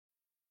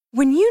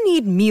When you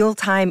need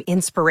mealtime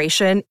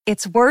inspiration,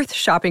 it's worth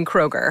shopping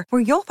Kroger,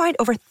 where you'll find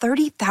over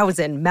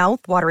 30,000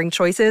 mouth-watering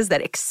choices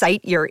that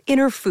excite your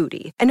inner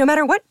foodie. And no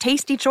matter what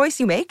tasty choice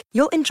you make,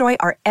 you'll enjoy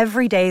our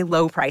everyday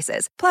low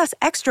prices, plus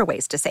extra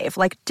ways to save,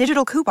 like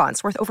digital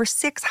coupons worth over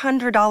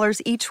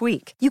 $600 each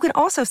week. You can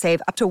also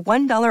save up to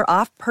 $1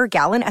 off per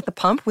gallon at the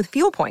pump with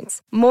fuel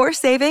points. More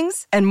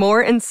savings and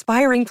more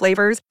inspiring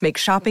flavors make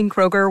shopping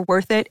Kroger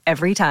worth it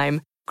every time.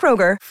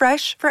 Kroger,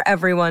 fresh for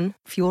everyone.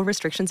 Fuel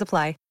restrictions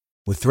apply.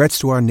 With threats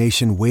to our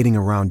nation waiting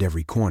around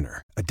every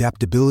corner,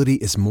 adaptability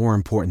is more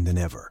important than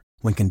ever.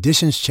 When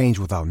conditions change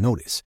without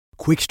notice,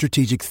 quick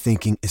strategic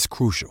thinking is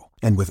crucial.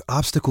 And with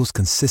obstacles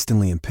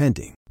consistently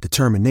impending,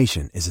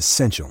 determination is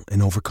essential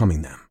in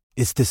overcoming them.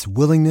 It's this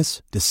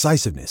willingness,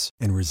 decisiveness,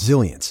 and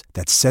resilience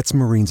that sets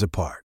Marines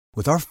apart.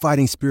 With our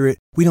fighting spirit,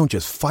 we don't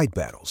just fight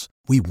battles,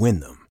 we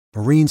win them.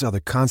 Marines are the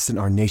constant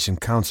our nation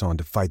counts on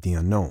to fight the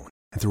unknown.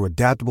 And through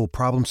adaptable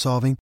problem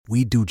solving,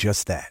 we do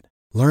just that.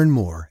 Learn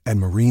more at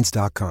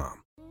marines.com.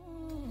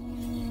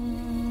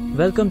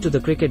 Welcome to the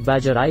Cricket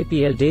Badger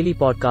IPL Daily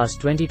Podcast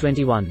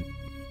 2021,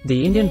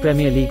 the Indian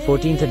Premier League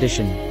 14th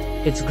edition.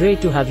 It's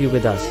great to have you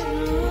with us.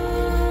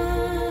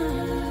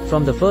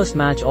 From the first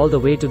match all the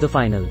way to the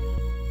final.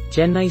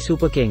 Chennai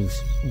Super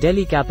Kings,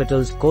 Delhi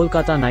Capitals,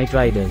 Kolkata Knight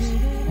Riders,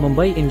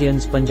 Mumbai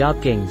Indians,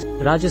 Punjab Kings,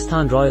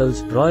 Rajasthan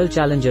Royals, Royal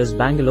Challengers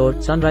Bangalore,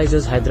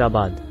 Sunrisers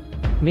Hyderabad.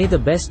 May the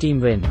best team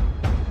win.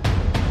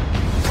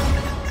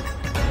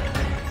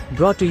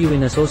 Brought to you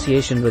in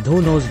association with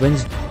Who Knows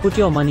Wins. Put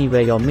your money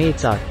where your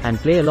mates are and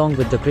play along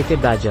with the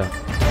Cricket Badger.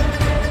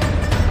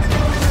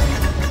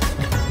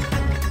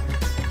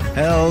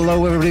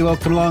 Hello everybody,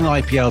 welcome along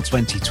IPL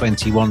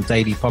 2021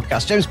 Daily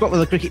Podcast. James Scott with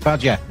the Cricket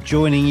Badger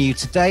joining you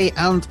today,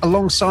 and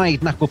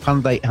alongside Nakul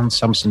Pandey and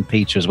Samson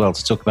Peter as well,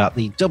 to talk about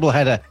the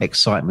doubleheader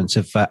excitement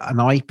of an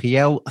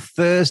IPL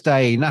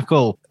Thursday.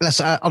 Nakul,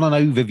 let's on an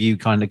overview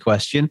kind of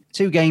question.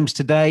 2 games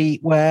today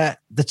where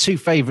the 2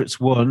 favourites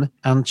won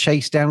and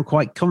chased down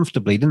quite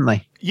comfortably, didn't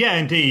they? Yeah,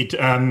 indeed.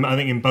 I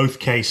think in both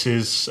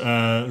cases,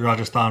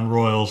 Rajasthan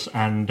Royals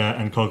and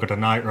Kolkata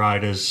Knight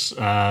Riders,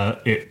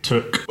 it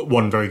took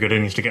one very good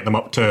innings to get them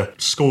up to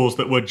scores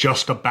that were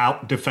just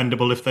about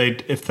defendable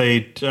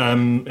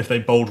if they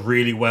bowled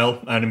really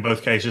well. And in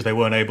both cases, they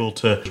weren't able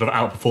to sort of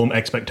outperform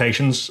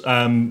expectations.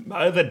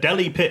 The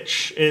Delhi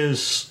pitch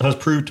has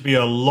proved to be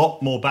a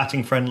lot more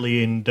batting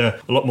friendly and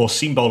a lot more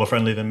seam bowler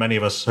friendly than many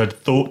of us had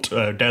thought.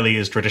 Delhi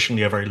is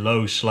traditionally a very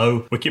low,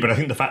 slow wicket, but I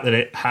think the fact that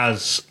it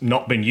has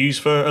not been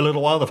used for a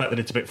little while, the fact that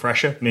it's a bit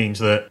fresher, means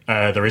that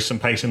there is some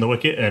pace in the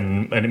wicket,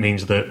 and it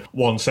means that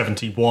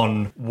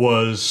 171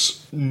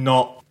 was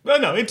not...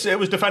 No, it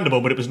was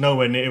defendable, but it was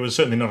nowhere near. It was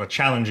certainly not a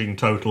challenging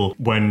total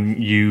when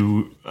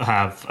you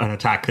have an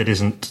attack that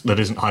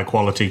isn't high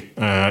quality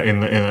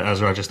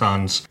as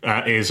Rajasthan's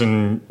is.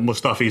 And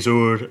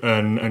Mustafizur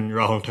and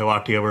Rahul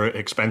Tewatia were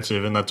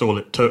expensive, and that's all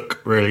it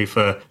took really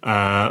for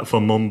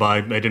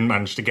Mumbai. They didn't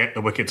manage to get the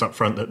wickets up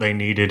front that they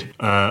needed,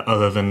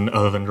 other than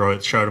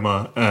Rohit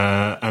Sharma.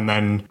 And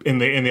then in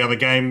the other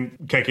game,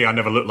 KKR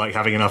never looked like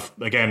having enough.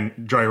 Again,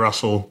 Dre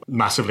Russell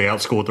massively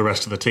outscored the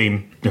rest of the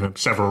team,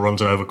 several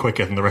runs and over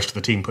quicker than the rest of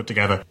the team put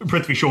together.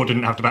 Prithvi Shaw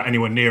didn't have to bat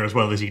anywhere near as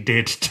well as he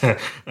did to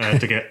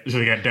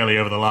get Delhi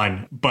over the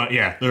line. But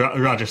yeah,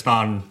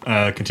 Rajasthan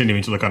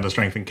continuing to look under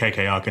strength and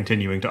KKR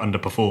continuing to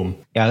underperform.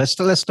 Yeah,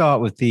 let's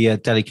start with the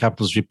Delhi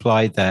Capitals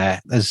reply there.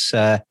 As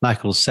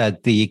Michael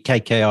said, the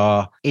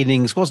KKR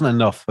innings wasn't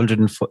enough,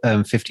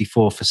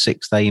 154 for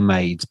 6 they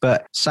made.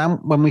 But Sam,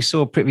 when we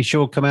saw Prithvi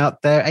Shaw come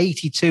out there,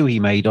 82 he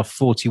made off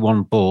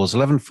 41 balls,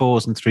 11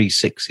 fours and 3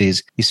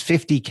 sixes. His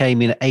 50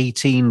 came in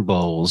 18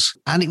 balls,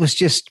 and it was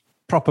just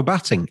proper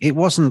batting. It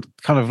wasn't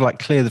kind of like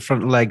clear the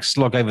front leg,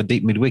 slog over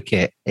deep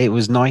mid-wicket. It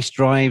was nice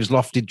drives,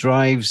 lofted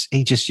drives.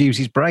 He just used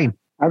his brain.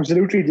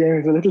 Absolutely,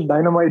 James. A little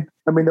dynamite.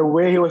 I mean, the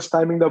way he was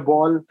timing the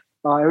ball,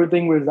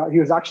 he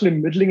was actually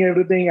middling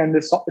everything, and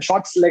the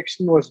shot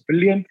selection was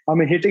brilliant. I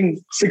mean,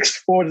 hitting 6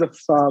 fours of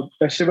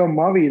Shivam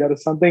Mavi, that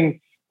is something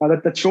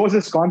that shows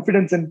his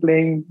confidence in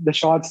playing the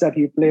shots that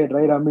he played,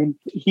 right? I mean,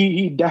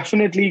 he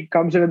definitely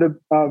comes into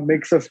the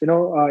mix of,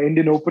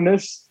 Indian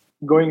openers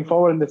going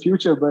forward in the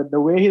future, but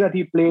the way that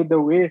he played, the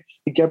way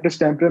he kept his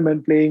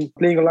temperament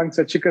playing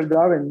alongside Shikhar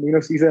Dhawan,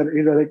 he's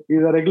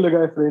a regular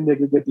guy for India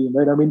cricket team,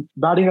 right? I mean,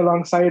 batting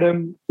alongside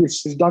him,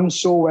 he's done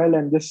so well,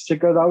 and just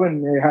Shikhar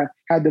Dhawan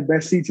had the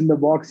best seats in the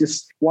box,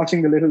 just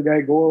watching the little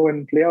guy go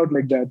and play out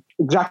like that.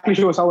 Exactly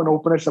shows how an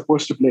opener is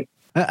supposed to play.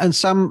 And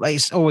Sam,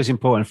 it's always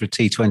important for a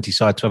T20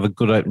 side to have a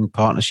good opening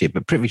partnership,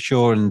 but Prithvi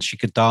Shaw and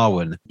Shikhar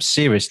Dhawan,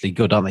 seriously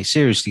good, aren't they?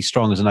 Seriously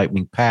strong as an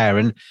opening pair.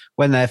 And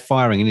when they're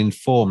firing and in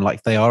form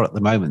like they are at the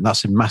moment,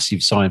 that's a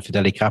massive sign for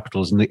Delhi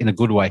Capitals in a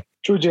good way.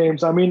 True,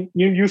 James. I mean,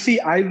 you see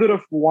either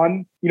of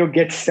one,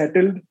 get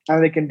settled,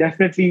 and they can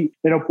definitely,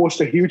 post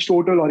a huge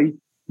total, or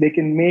they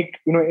can make,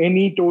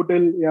 any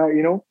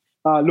total,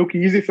 look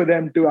easy for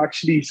them to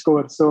actually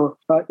score. So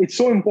it's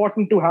so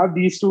important to have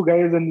these two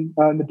guys in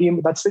the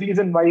team. That's the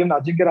reason why even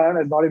Ajinkya Rahane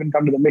has not even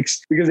come to the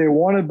mix, because they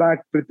want to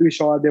back Prithvi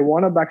Shaw, they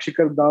want to back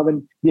Shikhar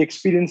Dhawan, the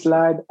experienced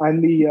lad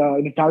and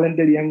the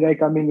talented young guy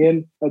coming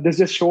in. This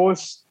just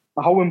shows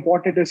how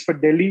important it is for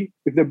Delhi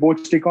if they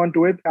both stick on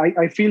to it.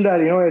 I feel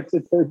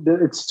that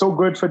it's so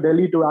good for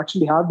Delhi to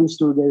actually have these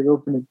two guys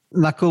opening.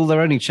 Nakul, they're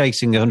only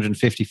chasing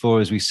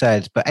 154, as we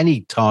said, but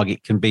any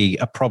target can be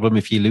a problem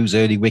if you lose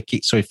early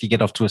wickets or if you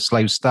get off to a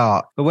slow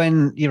start. But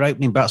when your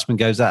opening batsman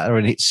goes out there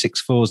and hits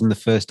 6 4s in the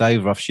first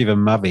over off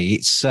Shivam Mavi,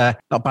 it's not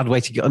a bad way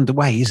to get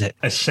underway, is it?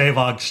 A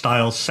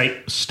Sehwag-style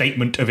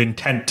statement of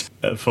intent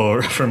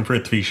from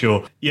Prithvi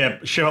Shaw. Yeah,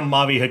 Shivam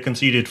Mavi had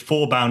conceded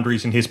 4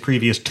 boundaries in his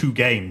previous 2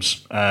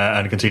 games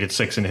and conceded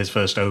 6 in his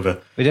first over.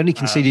 We'd only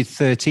conceded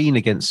 13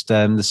 against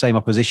the same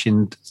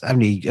opposition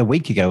only a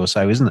week ago or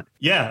so, isn't it?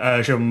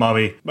 Yeah, Shivam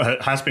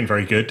Mavi has been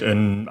very good,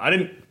 and I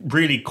didn't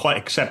really quite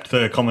accept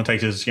the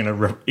commentators'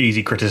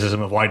 easy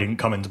criticism of why didn't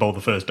Cummins bowl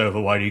the first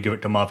over, why do you give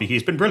it to Mavi?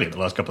 He's been brilliant the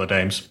last couple of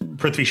games.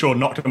 Prithvi Shaw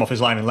knocked him off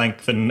his line in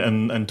length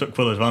and took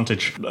full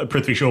advantage.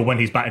 Prithvi Shaw, when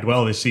he's batted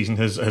well this season,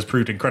 has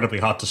proved incredibly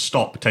hard to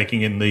stop,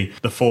 taking in the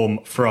form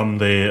from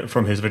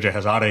his Vijay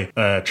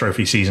Hazare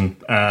trophy season.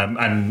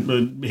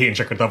 And he and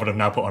Shikhar Dhawan have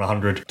now put on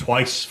 100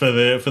 twice for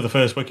the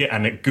first wicket,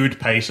 and at good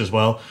pace as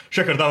well.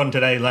 Shikhar Dhawan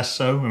today less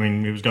so. I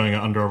mean, he was going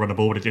under a run of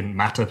ball, but it didn't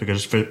matter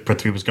because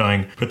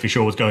Prithvi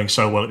Shaw was going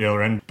so well at the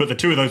other end. But the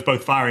two of those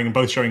both firing and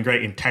both showing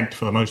great intent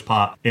for the most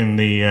part in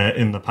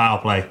the power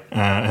play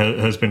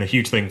has been a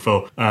huge thing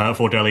for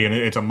Delhi, and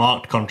it's a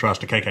marked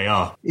contrast to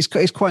KKR.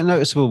 It's quite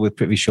noticeable with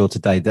Prithvi Shaw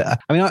today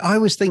that, I mean, I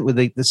always think with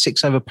the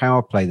 6 over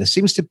power play, there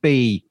seems to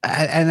be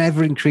an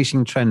ever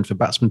increasing trend for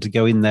batsmen to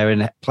go in there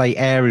and play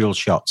aerial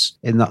shots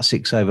in that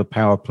 6 over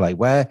power play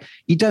where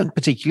you don't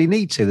particularly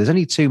need to. There's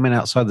only 2 men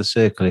outside the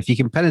circle. If you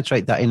can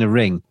penetrate that in a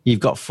ring, you've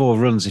got 4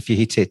 runs if you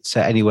hit it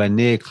anywhere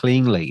near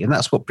cleanly. And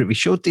that's what Prithvi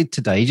Shaw did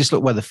today. He just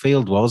looked where the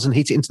field was and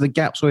hit it into the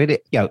gaps or hit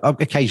it,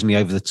 occasionally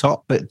over the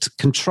top, but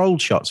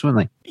controlled shots, weren't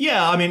they?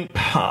 Yeah, I mean,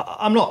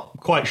 I'm not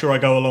quite sure I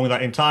go along with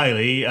that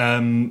entirely.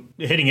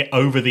 Hitting it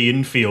over the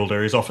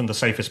infielder is often the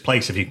safest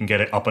place if you can get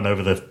it up and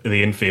over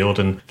the infield,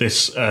 and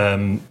this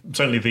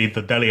certainly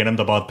the Delhi and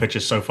Ahmedabad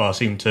pitches so far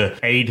seem to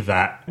aid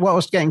that. What I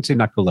was getting to,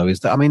 Nakul, though, is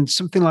that, I mean,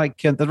 something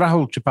like the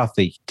Rahul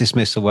Tripathi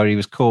dismissal where he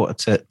was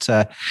caught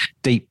at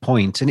deep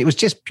point, and it was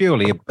just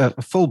purely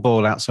a full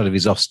ball outside of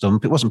his off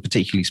stump. It wasn't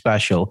particularly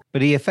special,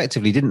 but he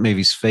effectively didn't move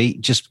his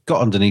feet, just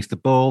got underneath the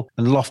ball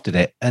and lofted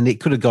it, and it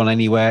could have gone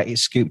anywhere. It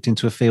scooped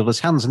into a fielder's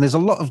hands, and there's a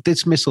lot of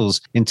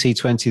dismissals in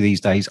T20 these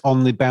days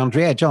on the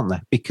boundary edge, aren't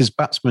there? Because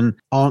batsmen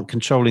aren't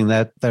controlling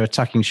their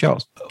attacking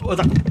shots. Well,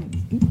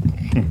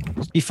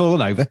 You've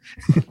fallen over.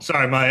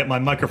 Sorry, my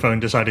microphone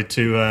decided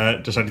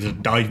to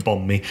dive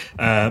bomb me.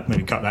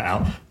 Maybe cut that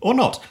out or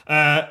not.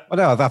 Well,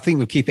 no, I think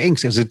we'll keep it in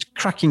because it was a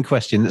cracking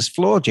question that's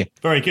floored you.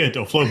 Very good,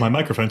 or floored my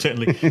microphone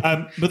certainly.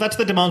 But that's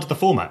the demand of the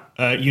format.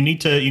 You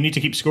need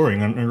to keep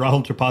scoring, and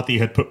Rahul Tripathi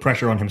had put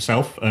pressure on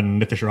himself, and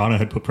Nitish Rana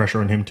had put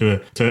pressure on him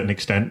to an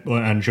extent,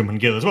 and Shubman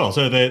Gill as well.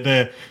 So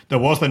there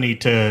was the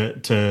need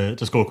to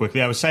score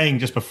quickly. I was saying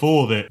just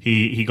before that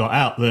he got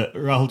out that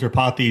Rahul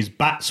Tripathi's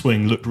bat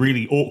swing looked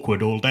really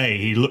awkward all day.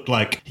 He looked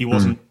like he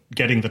wasn't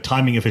getting the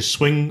timing of his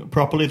swing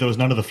properly. There was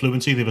none of the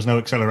fluency. There was no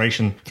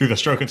acceleration through the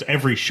stroke. And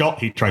every shot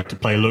he tried to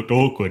play looked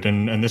awkward.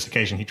 And this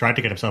occasion, he tried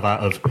to get himself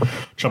out of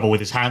trouble with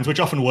his hands, which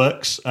often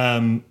works.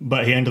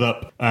 But he ended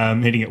up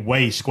hitting it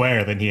way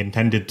squarer than he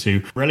intended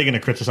to. Really going to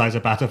criticise a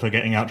batter for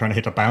getting out trying to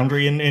hit a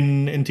boundary in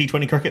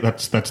T20 cricket.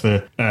 That's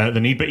the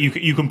need. But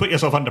you can put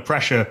yourself under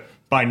pressure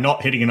by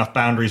not hitting enough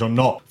boundaries or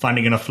not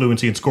finding enough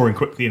fluency and scoring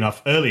quickly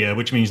enough earlier,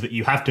 which means that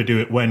you have to do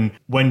it when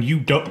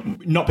you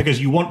don't, not because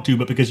you want to,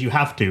 but because you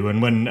have to,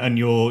 and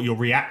you're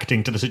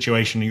reacting to the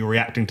situation, you're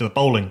reacting to the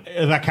bowling.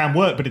 That can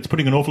work, but it's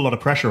putting an awful lot of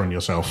pressure on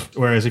yourself.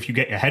 Whereas if you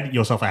get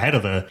yourself ahead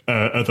of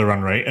the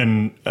run rate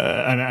and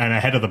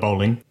ahead of the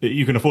bowling,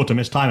 you can afford to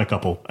miss time a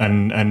couple,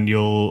 and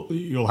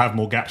you'll have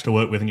more gaps to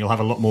work with, and you'll have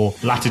a lot more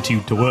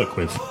latitude to work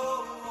with.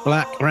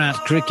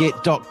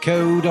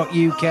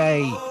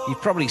 BlackRatCricket.co.uk.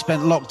 You've probably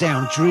spent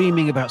lockdown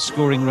dreaming about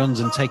scoring runs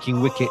and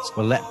taking wickets.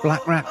 Well, let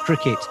Black Rat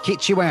Cricket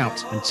kit you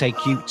out and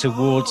take you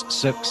towards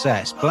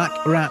success.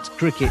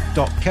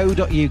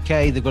 BlackRatCricket.co.uk.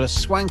 They've got a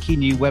swanky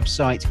new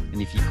website,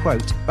 and if you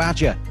quote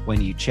Badger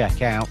when you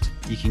check out,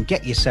 you can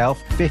get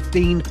yourself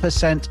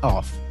 15%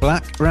 off.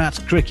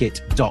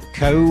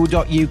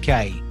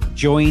 BlackRatCricket.co.uk.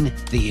 Join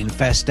the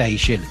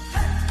infestation.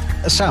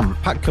 Sam,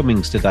 Pat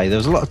Cummins today, there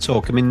was a lot of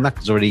talk. I mean,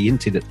 Nakul's already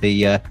hinted at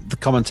the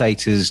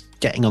commentators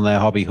getting on their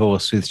hobby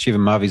horse with Shivam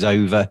Mavi's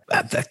over.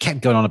 They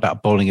kept going on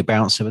about bowling a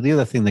bouncer, but the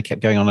other thing they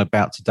kept going on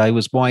about today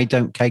was why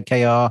don't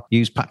KKR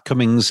use Pat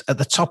Cummins at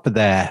the top of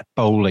their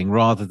bowling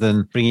rather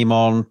than bring him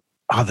on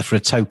either for a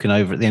token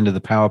over at the end of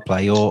the power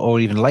play or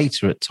even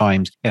later at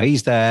times.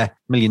 He's their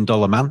 $1 million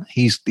man.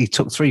 He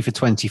took 3 for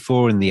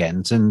 24 in the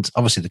end, and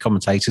obviously the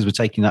commentators were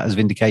taking that as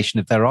vindication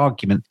of their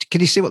argument.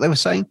 Can you see what they were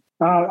saying?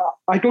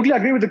 I totally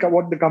agree with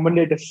what the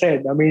commentator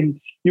said. I mean,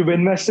 you've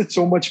invested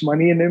so much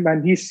money in him,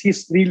 and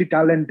he's really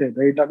talented,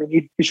 right? I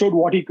mean, he showed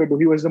what he could do.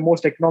 He was the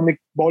most economic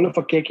bowler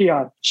for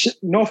KKR.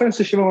 No offense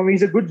to Shivam,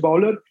 he's a good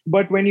bowler,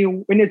 but when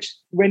you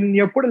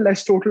put a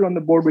less total on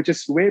the board, which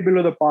is way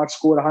below the par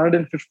score,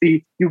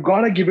 150, you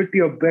gotta give it to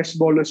your best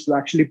bowlers to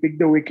actually pick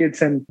the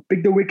wickets and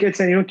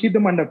keep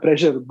them under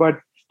pressure. But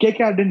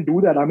KKR didn't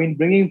do that. I mean,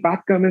 bringing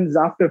Pat Cummins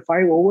after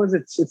 5 overs,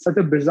 it's such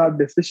a bizarre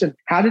decision.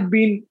 Had it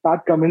been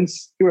Pat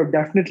Cummins, he would have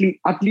definitely,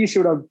 at least he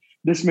would have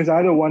dismissed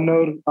either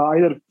Warner,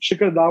 either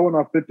Shikhar Dhawan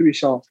or Prithvi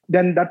Shaw.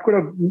 Then that could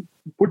have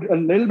put a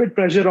little bit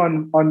pressure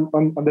on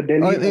the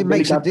Delhi.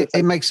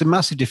 It makes a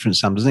massive difference,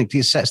 Sam, doesn't it?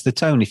 It sets the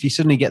tone. If you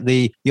suddenly get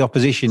the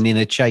opposition in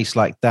a chase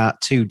like that,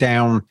 2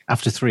 down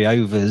after 3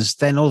 overs,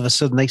 then all of a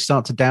sudden they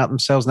start to doubt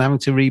themselves and having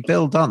to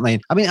rebuild, aren't they?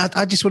 I mean,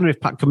 I just wonder if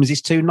Pat Cummins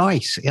is too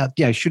nice.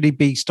 Should he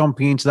be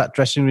stomping into that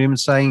dressing room and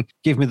saying,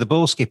 "Give me the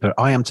ball, skipper.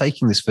 I am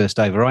taking this first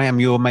over. I am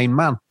your main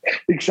man."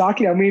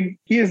 Exactly. I mean,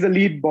 he is the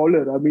lead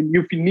bowler. I mean,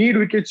 if you need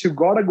wickets, you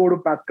got to go to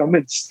Pat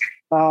Cummins.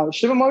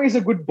 Shivam Mavi is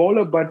a good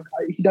bowler, but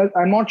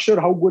I'm not sure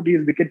how good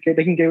his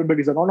wicket-taking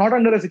capabilities are. Not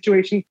under a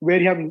situation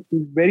where you have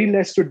very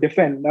less to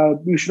defend.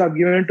 You should have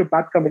given it to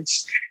Pat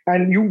Cummins.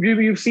 And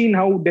you've seen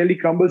how Delhi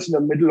crumbles in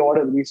the middle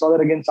order. We saw that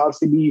against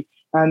RCB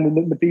and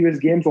in the previous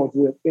games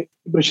also.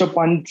 Rishabh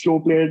Pant slow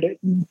played.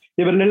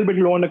 They were a little bit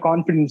low on the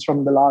confidence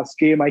from the last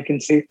game, I can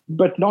say.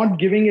 But not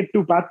giving it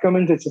to Pat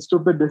Cummins, it's a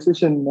stupid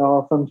decision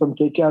from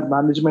KKR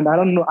management. I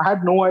don't know. I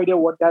had no idea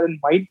what they had in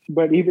mind.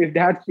 But if they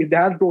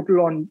had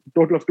total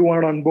of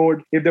 200 on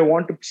board, if they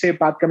want to say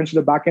Pat Cummins to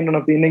the back end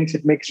of the innings,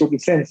 it makes total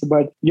sense.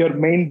 But your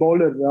main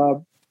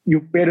bowler,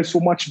 you pay so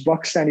much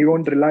bucks and you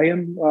don't rely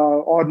him,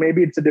 or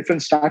maybe it's a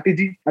different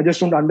strategy. I just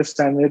don't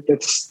understand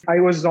it.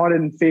 I was not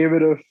in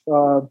favor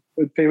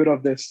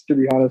of this, to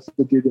be honest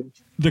with you,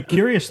 James. The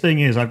curious thing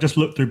is, I've just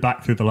looked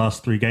back through the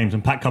last 3 games,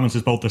 and Pat Cummins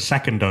has bowled the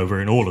second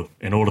over in all of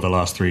the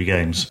last 3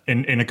 games.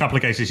 In a couple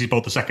of cases, he's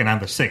bowled the second and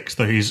the sixth.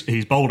 So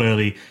he's bowled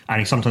early, and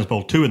he sometimes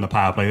bowled 2 in the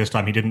power play. This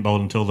time, he didn't bowl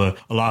until the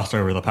last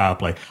over of the power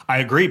play. I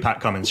agree,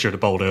 Pat Cummins should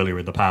have bowled earlier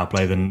in the power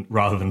play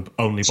rather than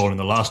only bowling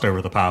the last over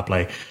of the power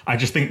play. I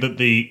just think that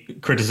the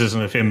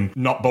criticism of him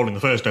not bowling the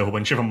first over,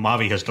 when Shivam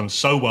Mavi has done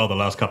so well the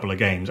last couple of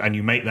games, and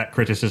you make that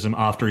criticism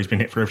after he's been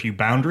hit for a few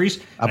boundaries,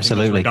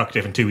 absolutely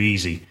reductive and too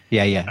easy.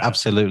 Yeah,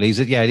 absolutely. He's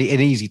an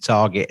easy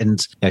target, and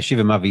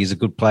Shivam Mavi is a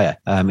good player.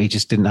 He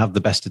just didn't have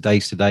the best of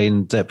days today,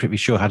 and pretty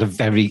sure had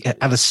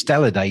a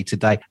stellar day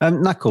today.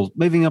 Knuckle,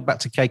 moving on back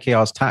to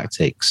KKR's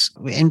tactics,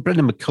 in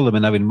Brendan McCullum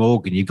and Owen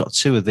Morgan, you've got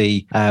 2 of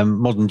the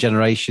modern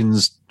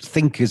generation's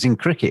thinkers in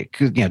cricket.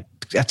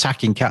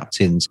 Attacking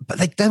captains, but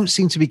they don't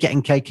seem to be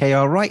getting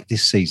KKR right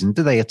this season,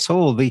 do they at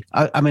all?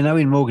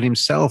 Owen Morgan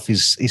himself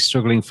is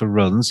struggling for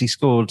runs. He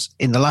scored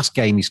in the last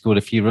game. He scored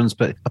a few runs,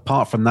 but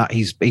apart from that,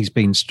 he's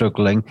been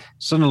struggling.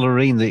 Sunil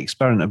Narine, the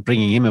experiment of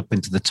bringing him up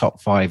into the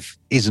top 5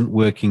 isn't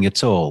working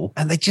at all,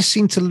 and they just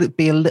seem to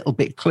be a little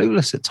bit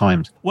clueless at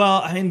times.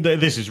 Well, I mean,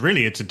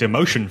 it's a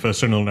demotion for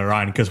Sunil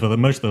Narine, because for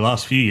most of the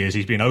last few years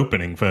he's been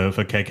opening for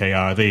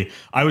KKR.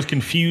 I was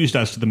confused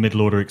as to the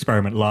middle order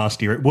experiment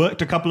last year. It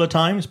worked a couple of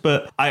times,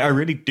 but I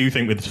really do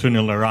think with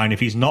Sunil Narine, if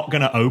he's not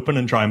going to open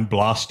and try and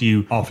blast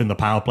you off in the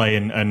power play,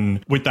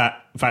 and with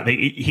that fact that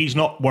he's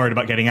not worried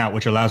about getting out,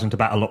 which allows him to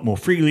bat a lot more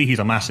freely. He's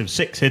a massive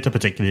 6 hitter,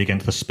 particularly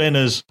against the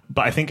spinners.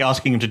 But I think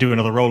asking him to do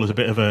another role is a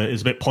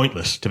bit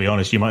pointless, to be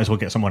honest. You might as well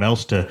get someone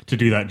else to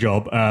do that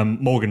job.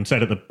 Morgan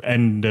said at the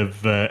end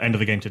of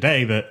the game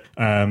today that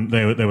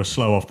they were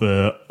slow off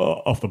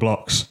the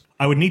blocks.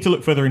 I would need to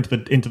look further into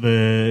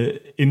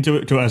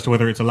it as to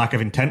whether it's a lack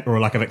of intent or a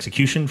lack of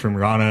execution from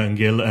Rana and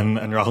Gill and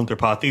Rahul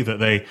Tripathi,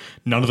 that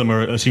none of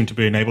them seem to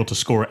be able to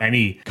score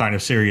any kind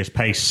of serious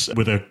pace,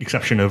 with the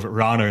exception of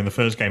Rana in the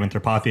first game and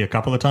Tripathi a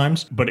couple of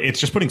times. But it's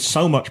just putting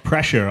so much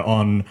pressure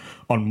on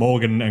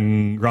Morgan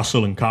and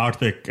Russell and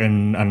Karthik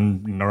and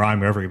Narine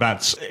wherever he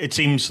bats. It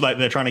seems like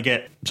they're trying to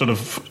get sort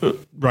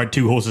of ride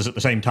 2 horses at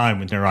the same time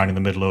with Narine in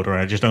the middle order.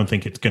 I just don't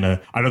think it's gonna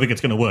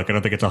work. I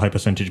don't think it's a high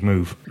percentage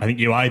move. I think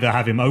you either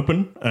have him open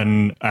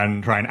and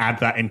try and add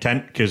that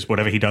intent, because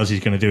whatever he does,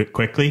 he's going to do it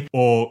quickly,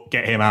 or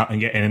get him out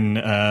and get in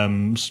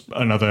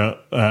another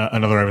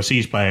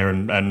overseas player,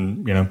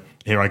 and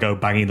here I go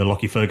banging the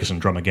Lockie Ferguson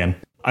drum again.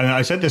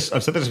 I've said this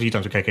a few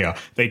times with KKR.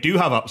 They do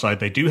have upside.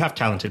 They do have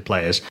talented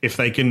players. If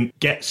they can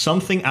get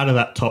something out of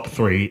that top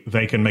 3,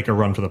 they can make a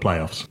run for the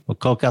playoffs. Well,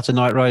 Kolkata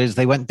Knight Riders,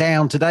 they went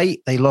down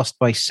today. They lost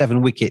by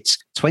 7 wickets.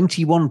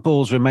 21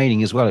 balls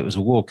remaining as well. It was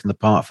a walk in the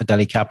park for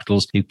Delhi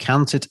Capitals, who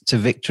cantered to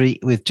victory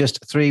with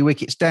just 3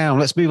 wickets down.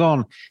 Let's move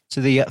on to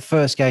the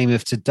first game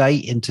of today.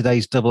 In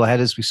today's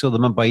doubleheaders, we saw the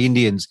Mumbai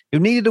Indians, who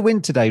needed a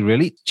win today,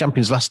 really.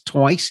 Champions last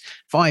twice,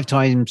 5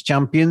 times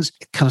champions,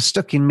 kind of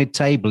stuck in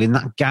mid-table in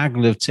that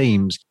gaggle of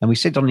teams. And we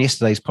said on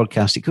yesterday's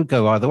podcast, it could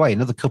go either way.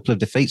 Another couple of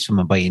defeats from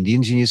Mumbai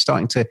Indians, and you're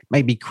starting to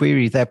maybe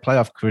query their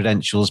playoff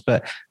credentials,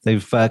 but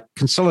they've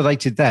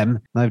consolidated them,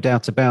 no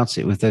doubt about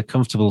it, with a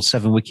comfortable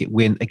 7-wicket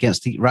win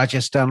against the the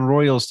Rajasthan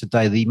Royals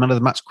today. The man of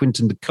the match,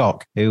 Quinton de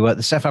Kock, who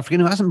the South African,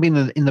 who hasn't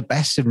been in the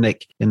best of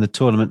nick in the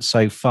tournament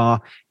so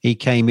far. He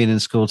came in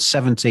and scored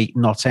 70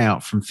 not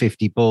out from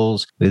 50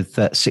 balls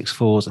with 6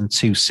 fours and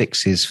 2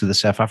 sixes for the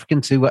South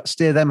African to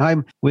steer them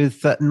home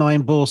with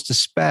 9 balls to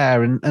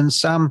spare. And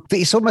Sam,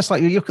 it's almost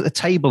like you look at the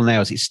table now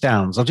as it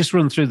stands. I'll just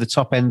run through the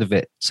top end of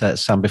it,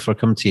 Sam, before I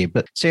come to you.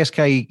 But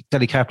CSK,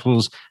 Delhi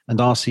Capitals and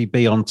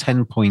RCB on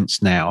 10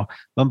 points now.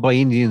 Mumbai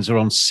Indians are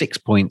on 6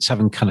 points,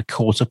 having kind of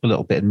caught up a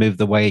little bit and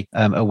moved away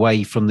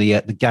from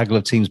the gaggle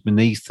of teams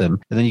beneath them.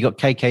 And then you've got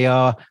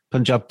KKR,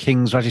 Punjab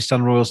Kings,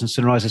 Rajasthan Royals and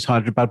Sunrisers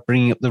Hyderabad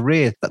bringing up the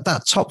rear.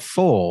 That top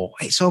 4,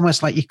 it's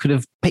almost like you could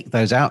have picked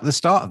those out at the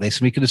start of this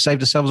and we could have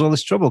saved ourselves all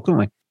this trouble,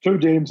 couldn't we? True,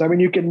 James. I mean,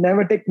 you can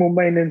never take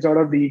Mumbai Indians out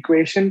of the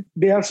equation.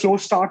 They are slow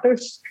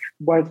starters,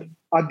 but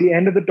at the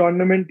end of the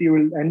tournament, you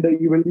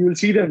will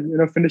see them,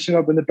 finishing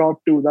up in the top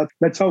 2.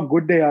 That's how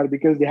good they are,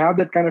 because they have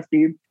that kind of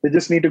team. They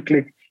just need to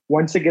click.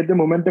 Once they get the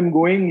momentum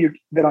going,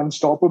 they're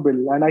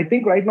unstoppable. And I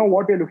think right now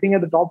what we're looking at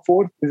the top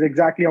 4 is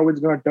exactly how it's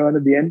going to turn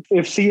at the end.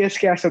 If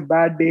CSK has a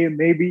bad day,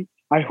 maybe.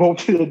 I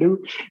hope they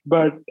do.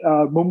 But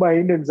Mumbai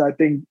Indians, I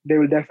think they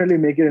will definitely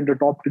make it into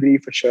top 3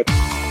 for sure.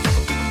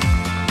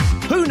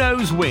 Who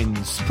Knows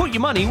Wins. Put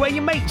your money where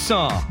your mates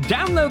are.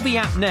 Download the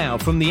app now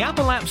from the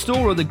Apple App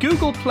Store or the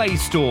Google Play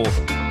Store.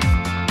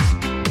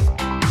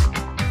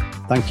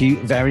 Thank you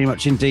very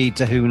much indeed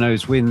to Who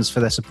Knows Wins for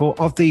their support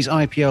of these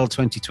IPL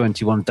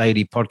 2021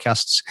 daily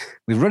podcasts.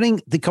 We're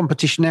running the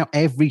competition now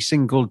every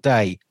single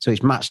day. So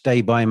it's match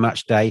day by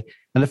match day.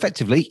 And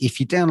effectively, if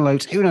you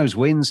download Who Knows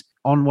Wins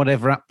on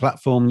whatever app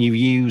platform you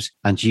use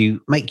and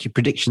you make your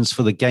predictions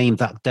for the game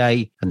that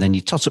day, and then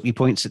you tot up your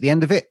points at the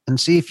end of it and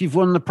see if you've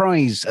won the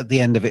prize at the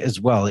end of it as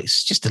well.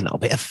 It's just a little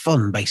bit of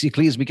fun,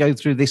 basically, as we go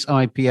through this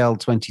IPL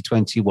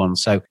 2021.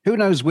 So Who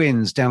Knows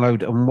Wins,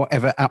 download on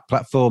whatever app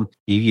platform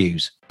you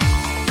use.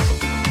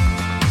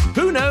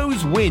 Who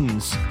Knows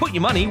Wins. Put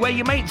your money where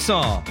your mates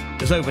are.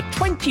 There's over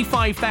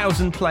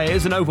 25,000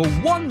 players and over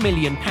 £1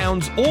 million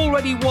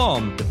already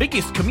won. The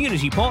biggest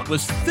community pot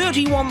was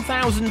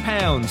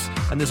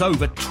 £31,000 and there's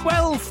over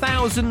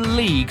 12,000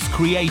 leagues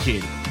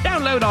created.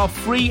 Download our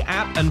free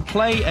app and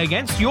play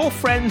against your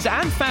friends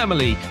and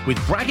family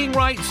with bragging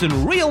rights and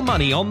real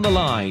money on the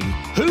line.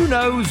 Who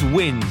Knows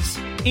Wins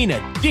in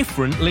a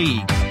different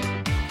league.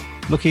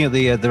 Looking at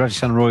the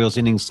Rajasthan Royals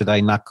innings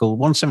today, Nakul,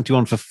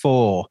 171 for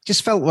 4.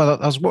 Just felt,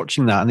 I was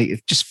watching that and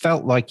it just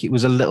felt like it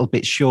was a little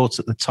bit short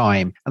at the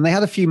time. And they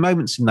had a few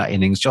moments in that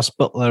innings. Jos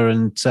Buttler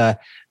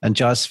and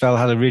Jaiswal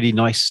had a really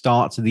nice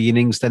start to the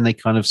innings. Then they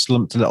kind of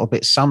slumped a little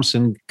bit.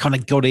 Samson kind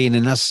of got in,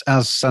 and as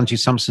Sanju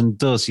Samson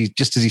does,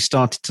 just as he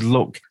started to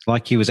look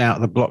like he was out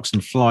of the blocks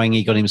and flying,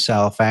 he got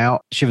himself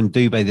out. Shivam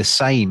Dubey the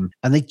same.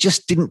 And they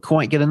just didn't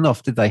quite get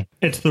enough, did they?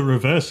 It's the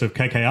reverse of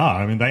KKR.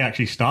 I mean, they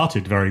actually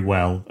started very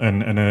well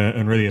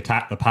and really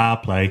attacked the power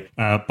play.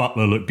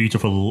 Buttler looked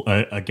beautiful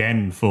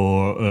again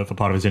for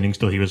part of his innings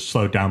till he was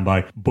slowed down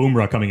by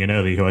Bumrah coming in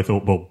early, who I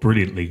thought bowled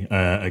brilliantly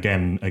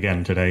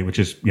again today, which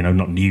is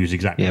not news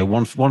exactly. Yeah,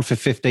 one for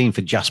 15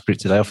 for Jasprit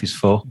today off his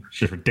 4. It's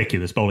just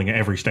ridiculous, bowling at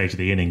every stage of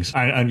the innings.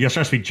 And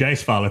Yashasvi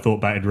Jaiswal, I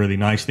thought, batted really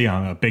nicely.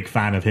 I'm a big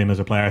fan of him as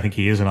a player. I think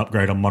he is an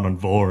upgrade on Manan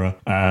Vora.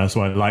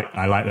 So I like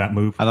that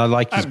move. And I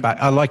like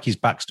his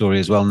backstory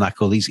as well,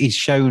 Nakul. He's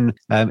shown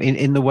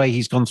in the way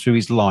he's gone through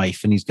his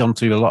life, and he's gone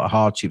through a lot of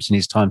hardships in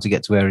his time to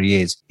get to where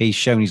he is. He's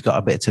shown he's got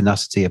a bit of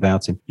tenacity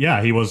about him.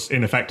 Yeah, he was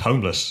in effect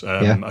homeless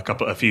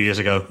a few years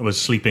ago. Was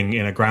sleeping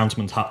in a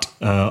groundsman's hut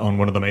on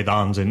one of the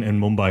Maidans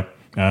in Mumbai.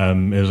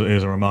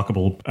 Is a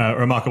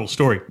remarkable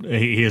story.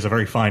 He is a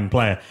very fine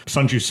player.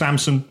 Sanju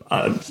Samson,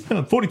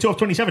 42 off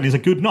 27 is a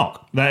good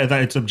knock.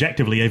 It's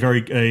objectively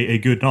a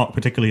good knock,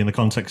 particularly in the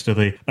context of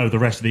the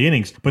rest of the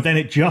innings. But then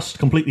it just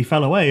completely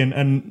fell away.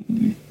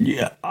 And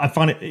yeah, I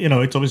find it,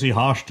 it's obviously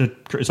harsh to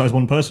criticize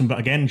one person, but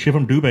again,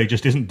 Shivam Dubey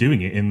just isn't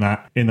doing it in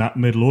that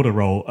middle order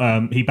role.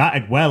 He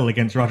batted well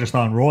against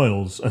Rajasthan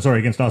Royals,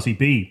 against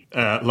RCB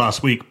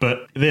last week,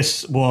 but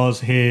this was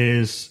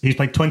he's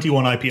played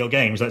 21 IPL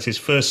games. That's his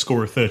first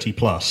score of 30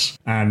 plus,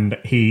 and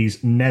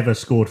he's never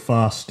scored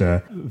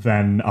faster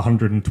than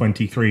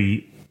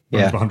 123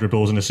 100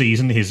 balls in a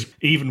season.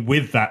 Even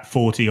with that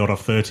 40 odd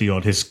off 30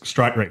 odd, his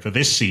strike rate for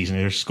this season,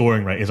 his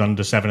scoring rate is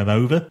under 7 and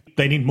over.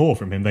 They need more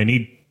from him. They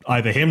need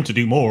either him to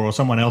do more or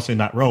someone else in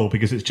that role,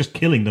 because it's just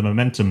killing the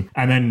momentum.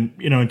 And then,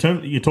 in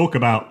terms, you talk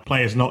about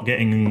players not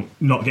getting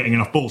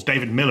enough balls.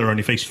 David Miller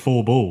only faced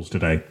 4 balls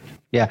today.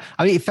 Yeah,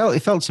 I mean, it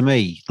felt to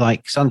me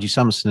like Sanju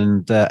Samson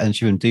and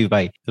Shivam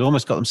Dubey had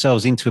almost got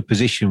themselves into a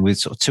position with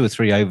sort of 2 or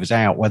 3 overs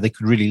out where they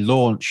could really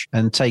launch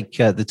and take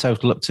the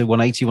total up to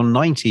 180,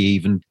 190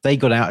 even. They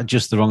got out at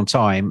just the wrong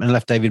time and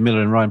left David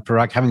Miller and Ryan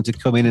Parag having to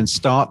come in and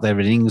start their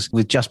innings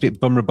with Jasprit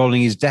Bumrah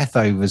bowling his death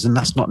overs, and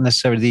that's not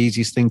necessarily the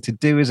easiest thing to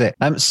do, is it?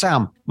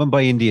 Sam,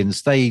 Mumbai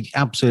Indians, they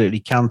absolutely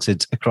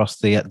cantered across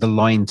the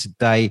line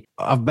today.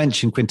 I've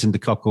mentioned Quinton de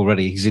Kock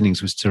already. His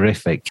innings was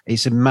terrific.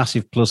 It's a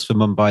massive plus for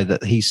Mumbai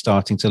that he started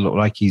starting to look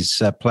like he's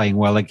playing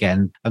well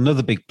again.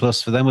 Another big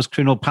plus for them was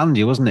Krunal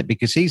Pandya, wasn't it?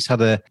 Because he's had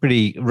a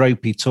pretty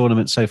ropey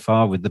tournament so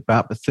far with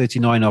about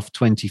 39 off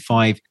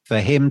 25 for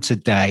him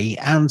today,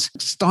 and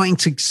starting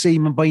to see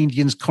Mumbai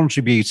Indians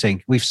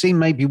contributing. We've seen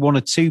maybe one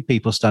or two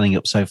people standing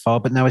up so far,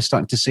 but now we're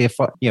starting to see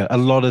a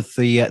lot of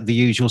the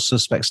usual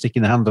suspects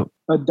sticking their hand up.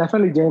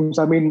 Definitely, James.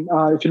 I mean,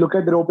 if you look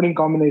at their opening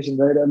combination,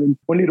 right? I mean,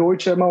 only Rohit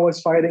Sharma was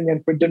firing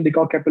and Quinton de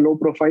Kock kept a low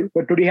profile,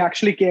 but today he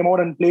actually came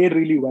out and played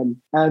really well,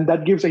 and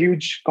that gives a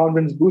huge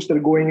confidence booster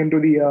going into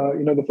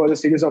the further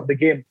stages of the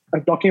game.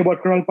 I'm talking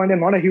about Krunal Pandya.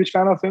 I'm not a huge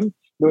fan of him,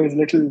 though his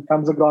little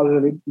comes across as a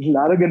little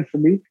arrogant for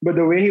me. But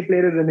the way he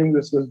played his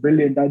innings was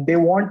brilliant. And they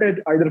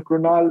wanted either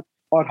Krunal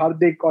or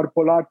Hardik or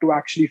Pollard to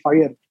actually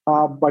fire.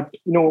 But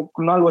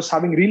Krunal was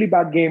having really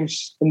bad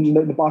games in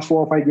the past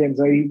 4 or 5 games.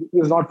 Right? He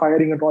was not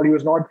firing at all.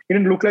 He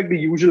didn't look like the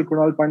usual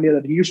Krunal Pandya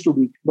that he used to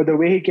be. But the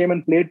way he came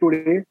and played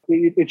today,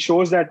 it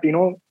shows that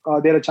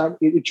they're a champ.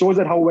 It shows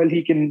that how well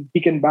he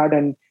can bat,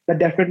 and that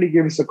definitely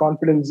gives the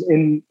confidence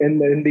in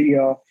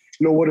the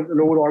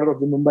lower order of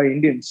the Mumbai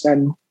Indians.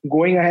 And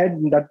going ahead,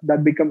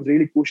 that becomes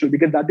really crucial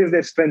because that is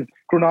their strength.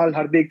 Krunal,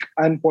 Hardik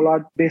and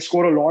Pollard, they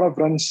score a lot of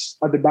runs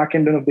at the back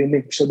end of the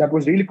innings. So that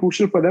was really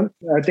crucial for them.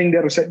 I think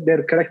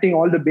they're correcting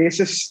all the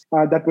bases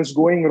that was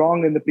going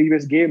wrong in the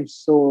previous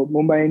games. So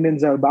Mumbai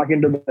Indians are back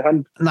into the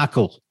hunt.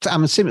 Nakul,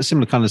 I'm a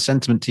similar kind of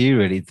sentiment to you,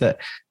 really, that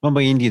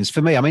Mumbai Indians,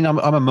 for me, I mean, I'm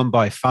a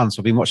Mumbai fan,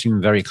 so I've been watching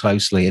them very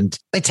closely, and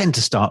they tend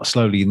to start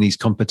slowly in these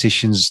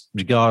competitions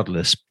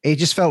regardless. It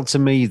just felt to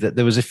me that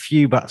there was a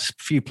few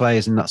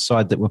players in that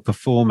side that were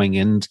performing,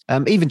 and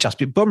even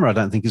Jasprit Bumrah, I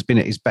don't think has been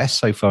at his best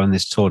so far in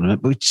this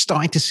tournament, but we're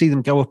starting to see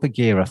them go up a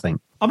gear, I think.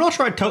 I'm not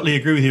sure I totally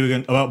agree with you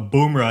about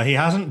Bumrah. He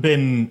hasn't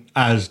been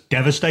as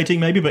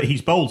devastating, maybe, but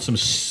he's bowled some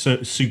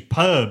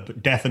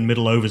superb death and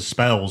middle overs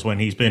spells when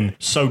he's been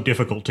so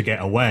difficult to get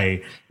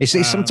away. It's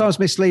sometimes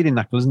misleading,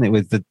 Nakul, isn't it?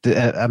 With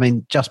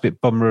Jasprit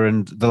Bumrah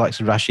and the likes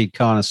of Rashid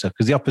Khan and stuff,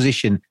 because the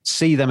opposition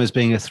see them as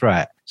being a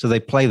threat. So they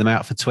play them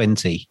out for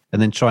 20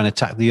 and then try and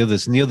attack the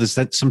others. And the others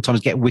sometimes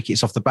get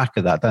wickets off the back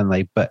of that, don't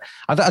they? But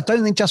I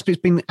don't think Jasprit's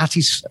been at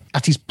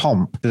his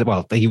pomp.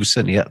 Well, he was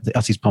certainly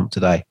at his pomp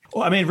today.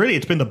 Well, I mean, really,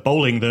 it's been the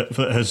bowling that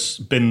has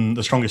been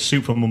the strongest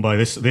suit for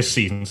Mumbai this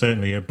season,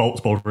 certainly. Bolt's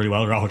bowled really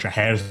well. Rahul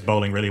Chahar is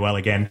bowling really well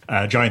again.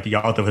 Jayant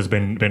Yadav has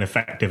been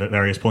effective at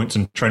various points,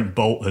 and Trent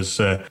Bolt has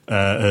done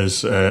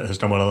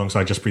well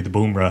alongside Jasprit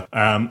Bumrah.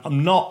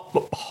 I'm not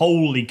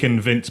wholly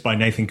convinced by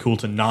Nathan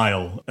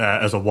Coulter-Nile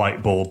as a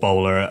white ball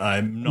bowler.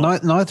 I'm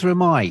not. Neither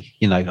am I.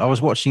 I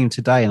was watching him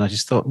today, and I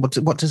just thought,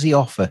 what does he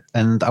offer?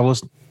 And I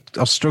was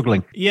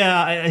struggling.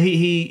 Yeah,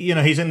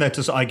 he's in there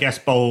to, I guess,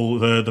 bowl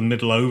the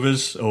middle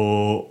overs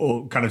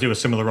or kind of do a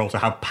similar role to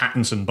how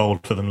Pattinson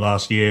bowled for them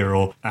last year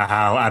or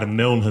how Adam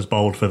Milne has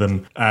bowled for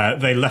them.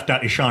 They left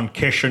out Ishan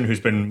Kishan,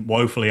 who's been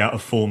woefully out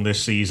of form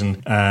this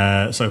season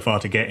so far,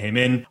 to get him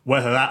in.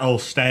 Whether that'll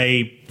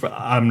stay,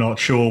 I'm not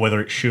sure.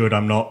 Whether it should,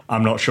 I'm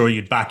not sure.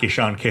 You'd back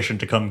Ishan Kishan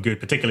to come good,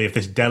 particularly if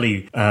this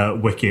Delhi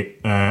wicket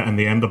and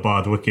the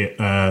Ahmedabad wicket.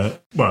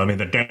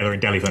 They're in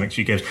Delhi for the next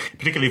few games.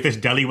 Particularly if this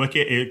Delhi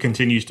wicket it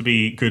continues to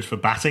be good for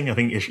batting, I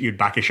think you'd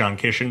back Ishan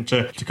Kishan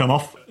to come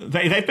off.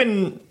 They've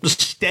been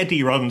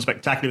steady rather than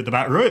spectacular with the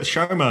bat. Rohit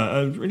Sharma,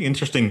 a really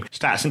interesting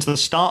stat. Since the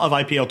start of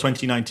IPL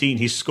 2019,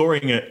 he's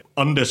scoring at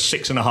under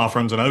 6.5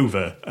 runs and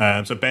over.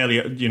 So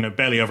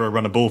barely over a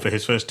run a ball for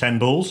his first 10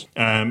 balls.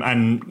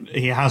 And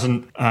he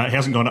hasn't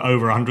gone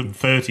over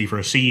 130 for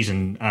a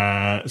season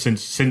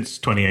since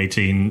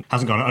 2018.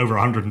 Hasn't gone over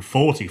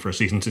 140 for a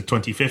season since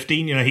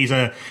 2015.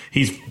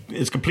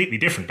 It's completely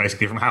different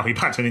basically from how he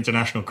bats in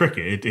international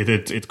cricket.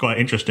 It's quite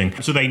interesting.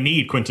 So they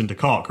need Quinton de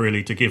Kock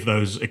really to give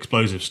those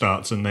explosive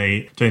starts and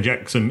to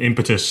inject some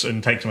impetus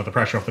and take some of the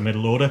pressure off the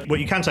middle order. What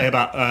you can say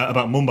about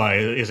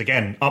Mumbai is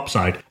again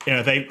upside.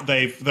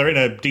 They're in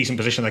a decent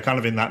position. They're kind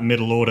of in that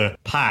middle order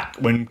pack.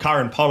 When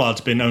Karan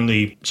Pollard's been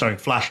only showing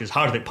flashes,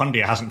 Hardik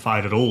Pandya hasn't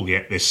fired at all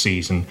yet this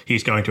season.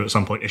 He's going to at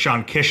some point.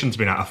 Ishan Kishan's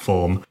been out of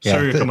form. Yeah,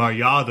 Surya Kumar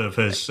Yadav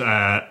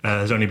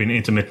has only been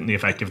intermittently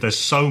effective. There's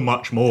so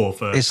much more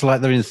for. It's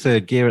like they're in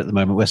third gear at the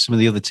moment, where some of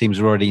the other teams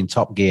are already in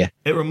top gear.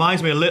 It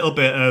reminds me a little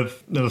bit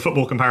of the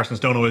football comparisons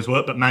don't always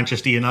work, but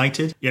Manchester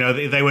United.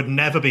 They would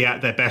never be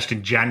at their best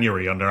in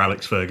January under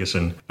Alex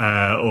Ferguson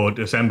or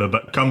December,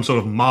 but come sort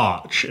of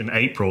March and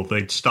April,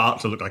 they'd start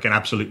to look like an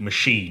absolute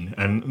machine,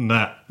 and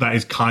that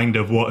is kind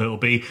of what it'll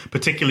be.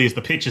 Particularly as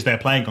the pitches they're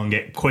playing on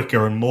get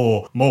quicker and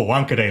more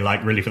Wankhede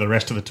like really for the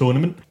rest of the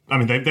tournament. I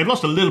mean, they've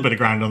lost a little bit of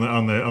ground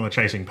on the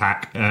chasing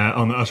pack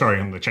on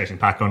the chasing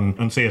pack on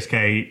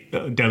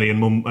CSK, Delhi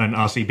and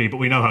RCB, but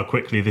we know how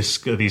quickly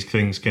these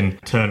things can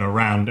turn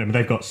around. I mean,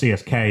 they've got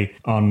CSK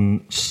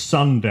on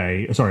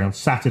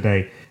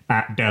Saturday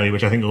at Delhi,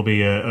 which I think will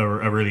be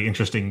a really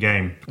interesting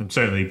game. And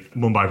certainly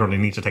Mumbai probably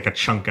needs to take a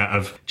chunk out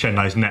of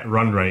Chennai's net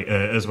run rate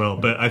as well.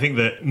 But I think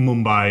that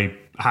Mumbai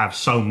have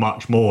so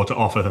much more to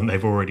offer than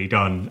they've already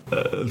done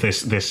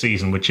this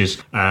season, which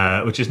is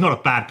not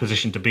a bad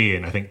position to be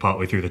in. I think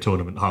partway through the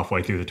tournament,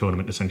 halfway through the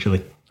tournament,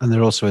 essentially. And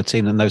they're also a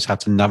team that knows how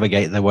to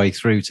navigate their way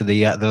through to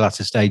the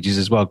latter stages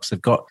as well, because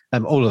they've got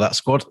all of that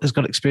squad has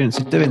got experience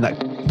in doing that.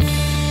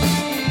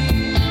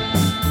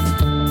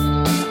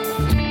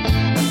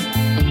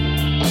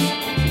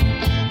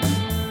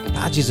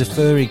 Badgers are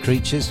furry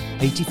creatures.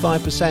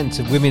 85%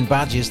 of women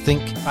badgers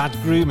think bad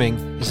grooming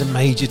is a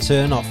major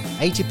turn-off.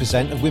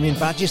 80% of women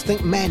badgers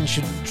think men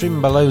should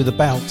trim below the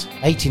belt.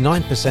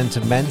 89%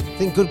 of men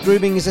think good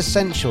grooming is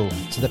essential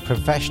to their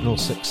professional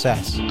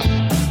success.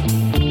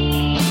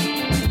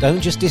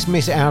 Don't just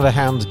dismiss it out of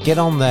hand. Get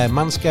on there,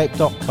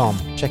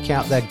 manscaped.com. Check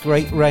out their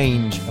great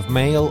range of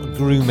male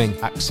grooming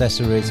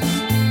accessories.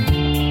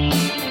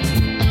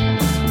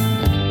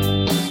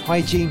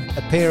 Hygiene,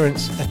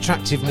 appearance,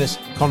 attractiveness,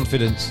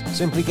 confidence.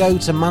 Simply go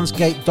to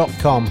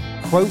manscaped.com.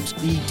 Quote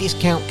the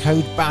discount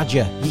code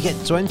BADGER. You get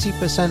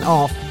 20%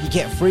 off, you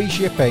get free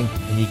shipping,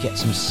 and you get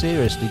some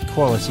seriously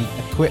quality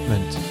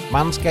equipment.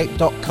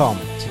 Manscaped.com.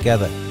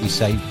 Together we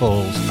save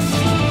balls.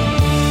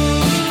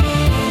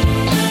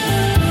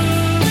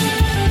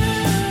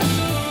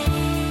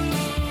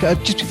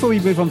 Just before we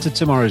move on to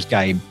tomorrow's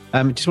game,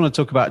 just want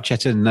to talk about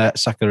Chetan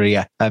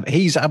Sakaria.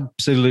 He's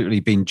absolutely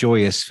been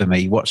joyous for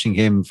me watching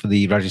him for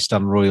the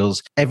Rajasthan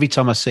Royals. Every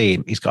time I see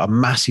him, he's got a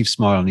massive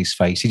smile on his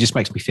face. He just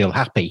makes me feel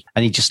happy,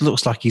 and he just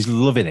looks like he's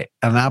loving it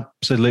and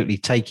absolutely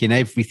taking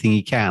everything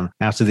he can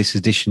out of this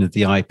edition of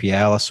the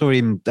IPL. I saw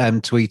him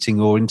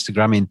tweeting or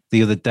Instagramming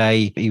the other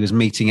day. He was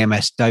meeting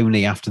MS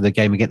Dhoni after the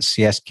game against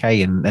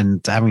CSK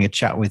and having a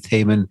chat with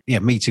him and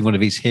meeting one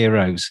of his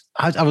heroes.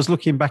 I was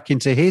looking back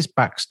into his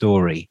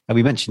backstory, and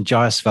we mentioned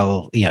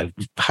Jaiswal,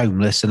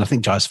 homeless, and I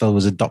think Jaiswal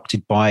was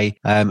adopted by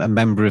a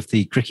member of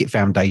the Cricket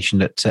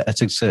Foundation at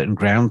a certain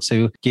ground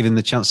to give him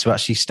the chance to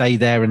actually stay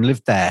there and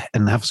live there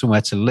and have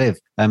somewhere to live.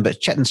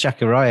 But Chetan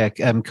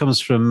Sakaria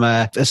comes from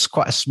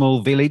quite a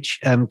small village,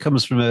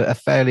 comes from a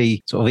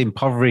fairly sort of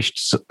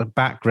impoverished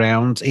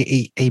background.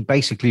 He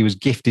basically was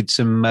gifted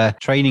some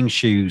training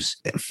shoes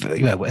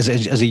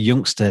as a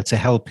youngster to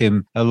help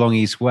him along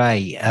his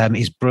way.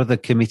 His brother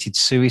committed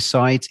suicide.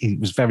 He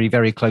was very,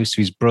 very close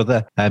to his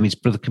brother. His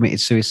brother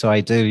committed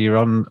suicide earlier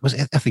on.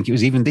 I think it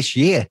was even this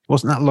year. It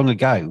wasn't that long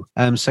ago.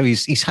 So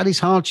he's had his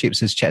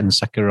hardships as Chetan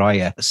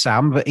Sakaria,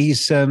 Sam, but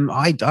he's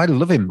I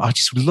love him. I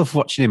just love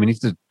watching him, and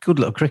he's a good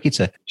little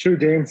cricketer. True,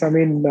 James. I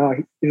mean,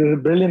 he's a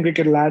brilliant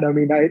cricket lad. I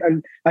mean,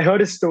 I heard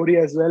his story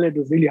as well. It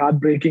was really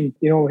heartbreaking.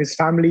 His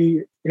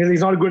family,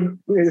 he's not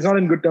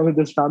in good terms with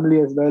his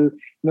family as well,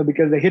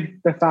 because they hid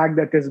the fact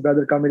that his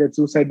brother committed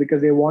suicide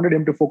because they wanted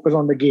him to focus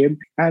on the game.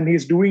 And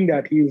he's doing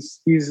that.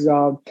 He's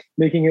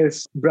making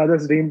his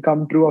brother's dream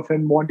come true of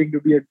him wanting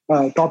to be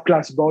a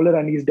top-class bowler,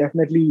 and he's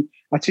definitely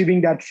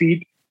achieving that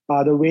feat.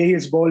 The way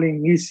he's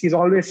bowling, he's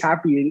always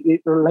happy.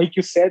 Like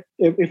you said,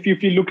 if you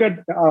look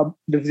at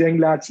this young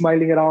lad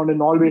smiling around and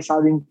always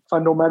having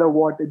fun no matter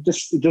what, it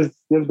just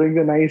brings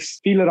a nice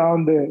feel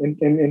around the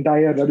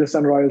entire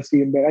Rajasthan Royals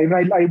team.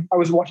 I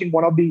was watching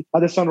one of the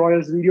Rajasthan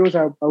Royals videos.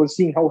 I was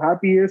seeing how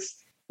happy he is.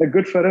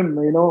 Good for him,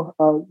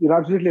 You're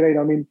absolutely right.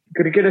 I mean,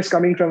 cricket is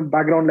coming from a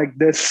background like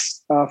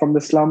this, from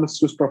the slums,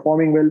 who's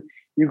performing well.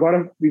 We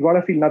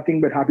gotta feel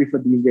nothing but happy for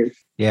these guys.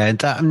 Yeah, and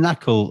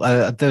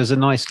Nakul, there was a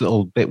nice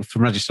little bit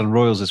from Rajasthan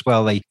Royals as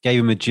well. They gave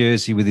him a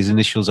jersey with his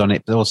initials on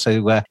it, but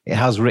also it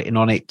has written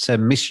on it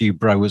 "Miss you,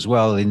 bro" as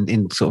well,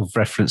 in sort of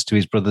reference to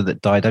his brother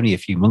that died only a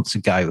few months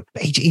ago.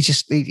 But he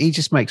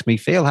just makes me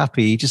feel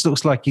happy. He just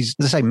looks like he's,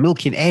 as I say,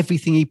 milking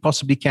everything he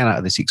possibly can out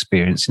of this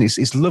experience, and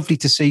it's lovely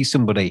to see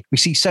somebody. We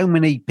see so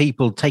many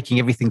people taking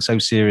everything so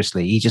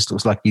seriously. He just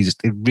looks like he's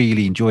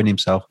really enjoying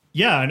himself.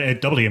 Yeah, and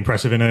doubly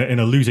impressive in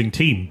a losing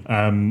team,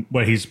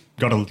 where he's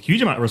got a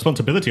huge amount of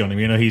responsibility on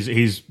him.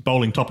 He's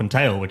bowling top and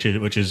tail, which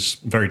is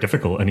very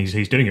difficult, and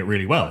he's doing it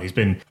really well. He's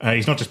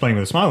not just playing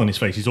with a smile on his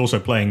face; he's also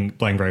playing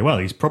very well.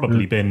 He's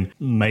probably been,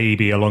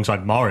 maybe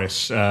alongside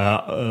Morris,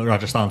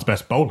 Rajasthan's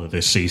best bowler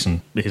this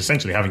season. He's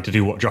essentially having to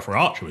do what Jofra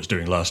Archer was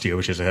doing last year,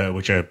 which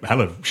are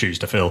hell of shoes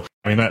to fill.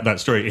 I mean, that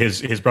story,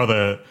 his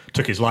brother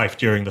took his life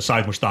during the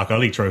Syed Mushtaq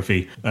Ali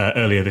Trophy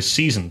earlier this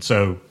season.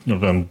 So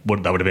that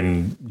would have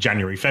been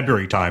January,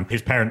 February time.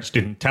 His parents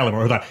didn't tell him,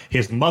 or that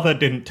his mother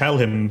didn't tell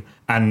him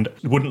and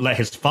wouldn't let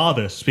his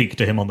father speak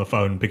to him on the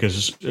phone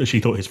because she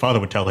thought his father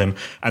would tell him,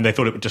 and they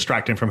thought it would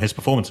distract him from his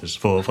performances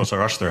for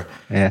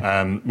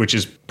Saurashtra, which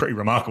is pretty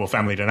remarkable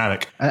family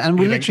dynamic. And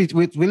we're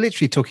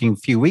literally talking a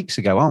few weeks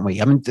ago, aren't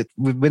we? I mean,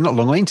 we're not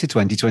long into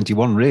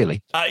 2021,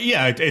 really.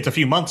 Yeah, it's a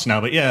few months now,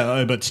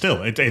 but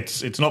still,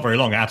 it's not very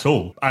long at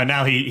all.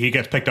 Now he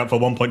gets picked up for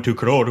 1.2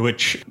 crore,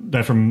 which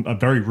they're from a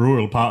very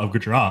rural part of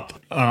Gujarat,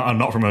 and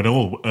not from at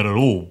all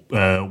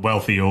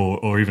wealthy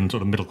or even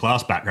sort of middle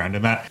class background,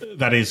 and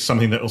that is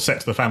something that will set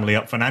the family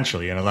up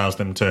financially and allows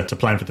them to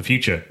plan for the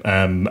future,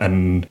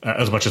 and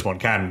as much as one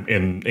can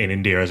in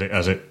India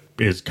as it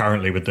is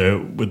currently with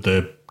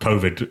the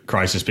COVID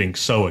crisis being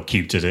so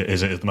acute as it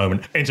is at the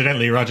moment.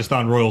 Incidentally,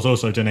 Rajasthan Royals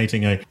also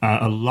donating a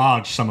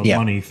large sum of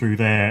money through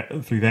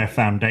their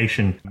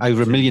foundation.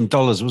 Over $1 million,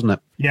 wasn't it?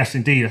 Yes,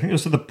 indeed. I think it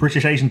was to the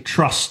British Asian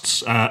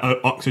Trust's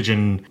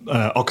oxygen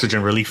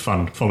relief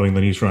fund. Following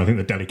the news from, I think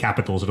the Delhi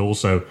Capitals had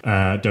also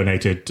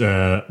donated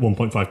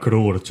 1.5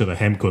 crore to the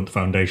Hemkunt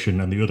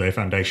Foundation and the Uday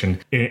Foundation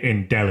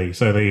in Delhi.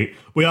 So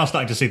we are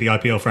starting to see the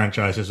IPL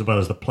franchise as well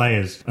as the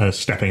players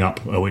stepping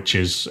up, which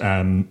is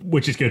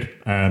good,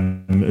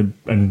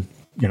 and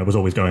was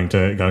always going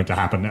to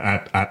happen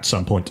at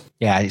some point.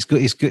 Yeah, it's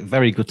good. It's good,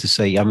 very good to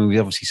see. I mean, we've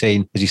obviously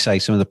seen, as you say,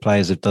 some of the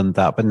players have done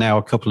that, but now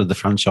a couple of the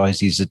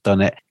franchises have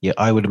done it. Yeah,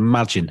 I would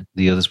imagine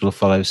the others will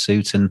follow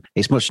suit, and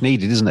it's much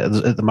needed, isn't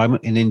it, at the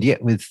moment in India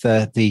with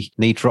the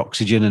need for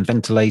oxygen and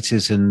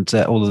ventilators and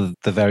all of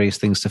the various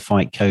things to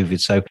fight COVID.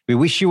 So we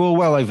wish you all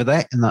well over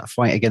there in that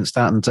fight against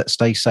that, and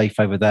stay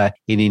safe over there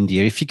in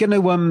India. If you're going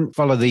to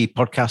follow the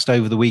podcast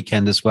over the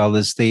weekend as well,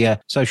 there's the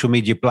social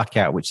media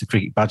blackout, which the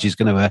Cricket Badge is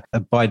going to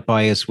abide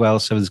by as well.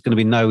 So there's going to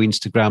be no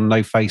Instagram,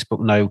 no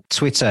Facebook, no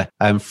Twitter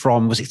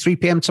from, was it 3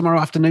 p.m. tomorrow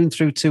afternoon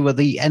through to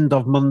the end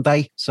of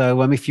Monday. So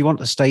if you want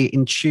to stay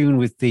in tune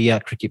with the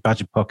Cricket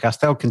Badger podcast,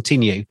 they'll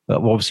continue,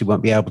 but we obviously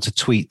won't be able to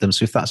tweet them.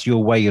 So if that's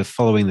your way of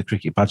following the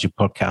Cricket Badger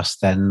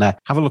podcast, then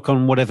have a look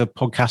on whatever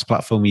podcast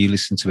platform you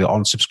listen to it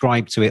on,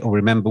 subscribe to it, or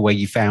remember where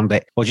you found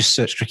it, or just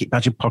search Cricket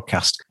Badger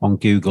podcast on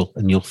Google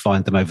and you'll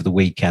find them over the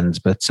weekend.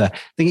 But I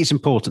think it's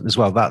important as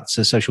well, that's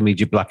a social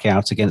media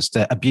blackout against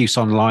abuse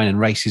online and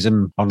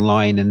racism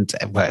online and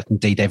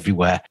indeed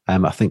everywhere.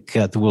 I think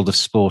the world of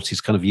sport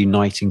is kind of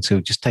uniting to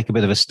just take a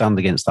bit of a stand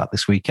against that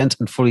this weekend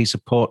and fully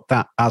support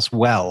that as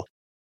well.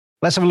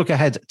 Let's have a look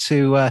ahead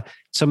to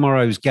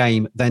tomorrow's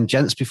game then,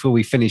 gents, before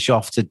we finish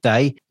off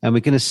today. And we're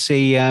going to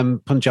see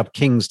Punjab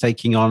Kings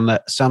taking on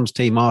Sam's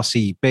team,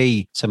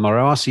 RCB,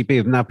 tomorrow. RCB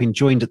have now been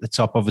joined at the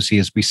top, obviously,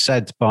 as we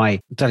said,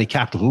 by Delhi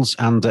Capitals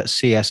and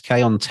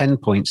CSK on 10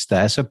 points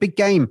there. So a big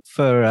game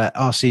for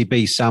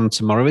RCB, Sam,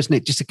 tomorrow, isn't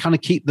it? Just to kind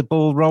of keep the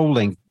ball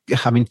rolling.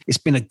 I mean, it's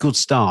been a good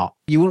start.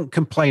 You wouldn't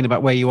complain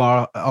about where you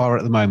are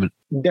at the moment.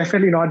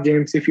 Definitely not,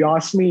 James. If you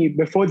ask me,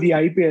 before the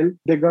IPL,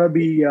 they're going to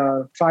be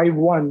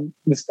 5-1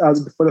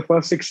 for the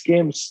first 6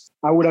 games.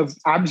 I would have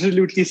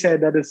absolutely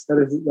said that's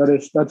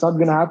not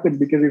going to happen,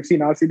 because we've seen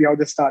RCB how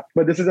they start.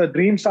 But this is a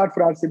dream start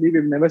for RCB.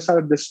 We've never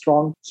started this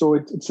strong. So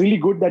it's really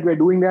good that we're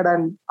doing that.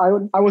 And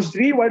I was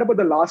really worried about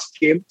the last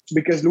game,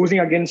 because losing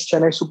against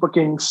Chennai Super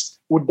Kings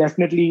would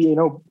definitely,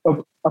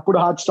 put a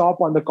hard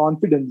stop on the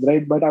confidence,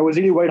 right? But I was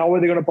really worried how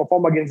are they going to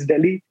perform against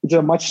Delhi, which is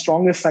a much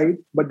stronger side.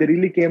 But they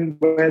really came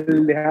well.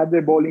 They had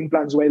their bowling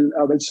plans well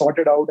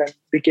sorted out, and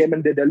they came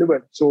and they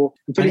delivered. So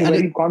I'm feeling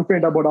very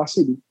confident about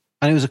RCB.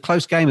 And it was a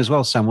close game as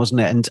well, Sam,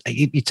 wasn't it? And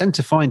you tend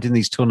to find in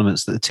these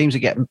tournaments that the teams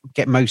that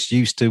get most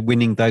used to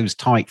winning those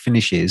tight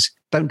finishes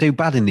don't do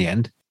bad in the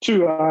end.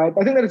 True. I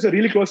think that it's a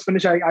really close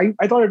finish. I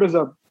thought it was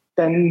a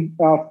 10,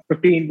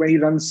 15, 20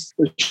 runs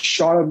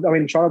short of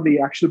the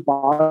actual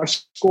bar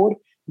score.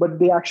 But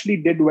they actually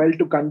did well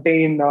to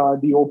contain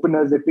the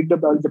openers. They picked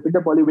up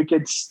early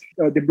wickets.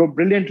 They broke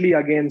brilliantly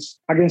against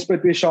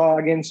Prithvi Shaw,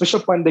 against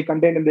Rishabh Pant. They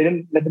contained him. They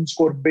didn't let him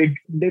score big.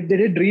 They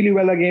did really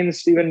well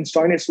against even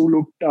Stoinis,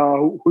 who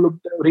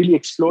looked really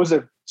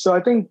explosive. So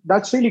I think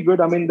that's really good.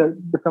 I mean,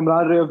 the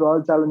camaraderie of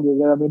all challenges.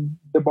 I mean,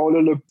 the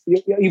bowler looked,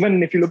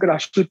 even if you look at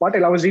Harshal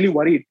Patel, I was really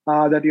worried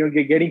that you're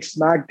getting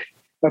smacked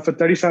for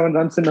 37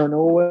 runs in an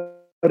over.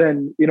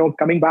 And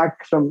coming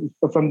back from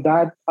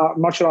that,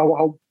 I'm not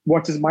sure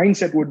what his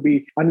mindset would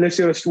be. Unless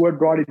you're a Stuart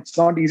Broad, it's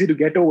not easy to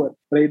get over,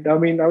 right? I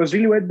mean, I was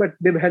really worried, but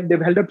they've held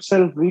up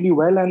themselves really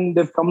well, and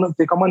they come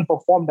and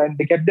performed, and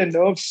they kept their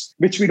nerves,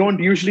 which we don't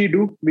usually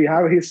do. We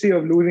have a history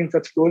of losing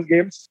such close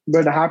games,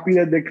 but happy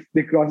that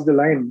they crossed the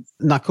line.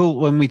 Nakul,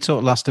 when we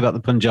talked last about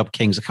the Punjab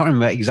Kings, I can't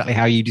remember exactly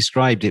how you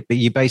described it, but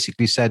you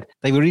basically said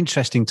they were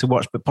interesting to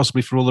watch, but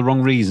possibly for all the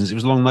wrong reasons. It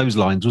was along those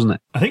lines, wasn't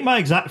it? I think my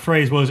exact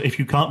phrase was, if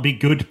you can't be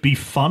good, be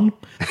fun.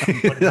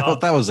 Punjab,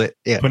 that was it.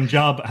 Yeah.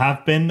 Punjab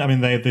have been. I mean,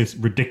 they have this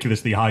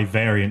ridiculously high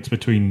variance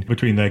between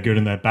their good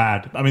and their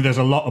bad. I mean, there's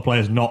a lot of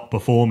players not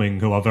performing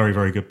who are very,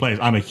 very good players.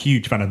 I'm a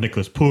huge fan of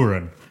Nicholas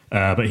Pooran.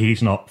 But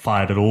he's not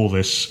fired at all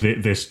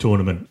this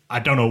tournament. I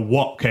don't know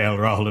what KL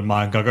Rahul and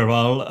Mayank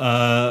Agarwal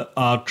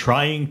are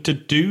trying to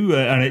do,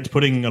 and it's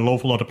putting an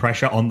awful lot of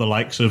pressure on the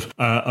likes of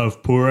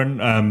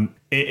Pooran.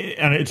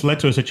 And it's led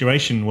to a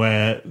situation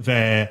where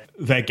they're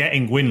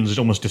getting wins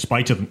almost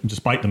despite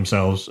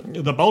themselves.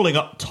 The bowling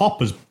up top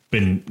has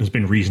been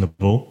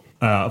reasonable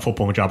for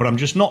Punjab, but I'm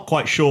just not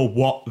quite sure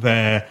what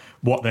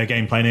their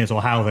game plan is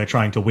or how they're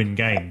trying to win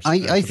games.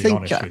 I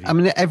think, I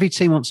mean, every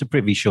team wants a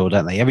Prithvi Shaw,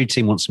 don't they? Every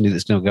team wants somebody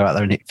that's going to go out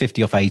there and hit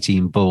 50 off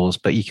 18 balls,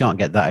 but you can't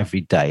get that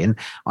every day. And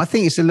I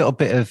think it's a little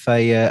bit of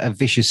a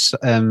vicious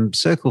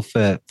circle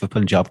for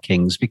Punjab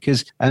Kings,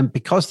 because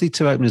the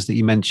two openers that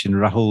you mentioned,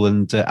 Rahul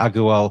and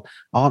Agarwal,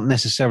 aren't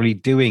necessarily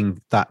doing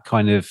that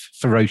kind of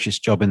ferocious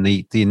job in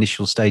the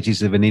initial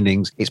stages of an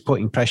innings. It's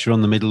putting pressure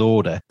on the middle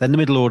order. Then the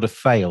middle order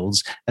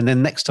fails, and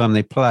then next time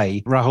they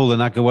play, Rahul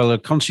and Agarwal are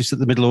conscious that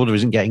the middle order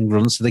isn't getting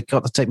runs, so they've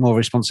got to take more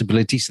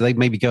responsibility, so they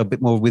maybe go a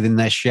bit more within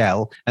their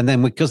shell. And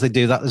then because they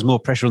do that, there's more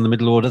pressure on the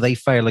middle order, they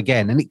fail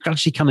again. And it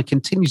actually kind of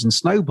continues and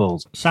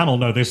snowballs. Sam will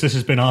know this. This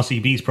has been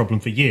RCB's problem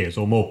for years,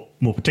 or more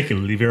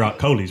particularly Virat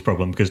Kohli's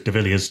problem, because De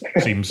Villiers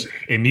seems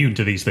immune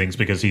to these things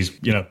because he's,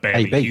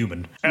 barely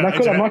human.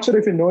 Nakul, I'm not sure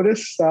if you know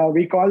this.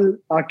 We call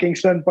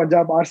Kingston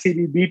Punjab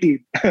RCB B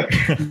team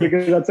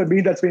because that's a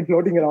beat that's been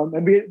floating around,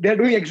 and they're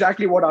doing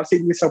exactly what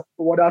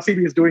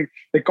RCB is doing.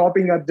 They're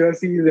copying our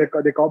jerseys, they're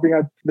copying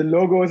our the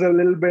logos a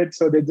little bit,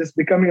 so they're just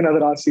becoming another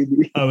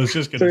RCB. I was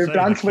just going to say,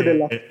 transferred a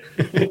lot.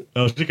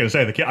 I was just going to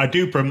say the kit. I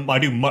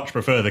do much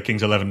prefer the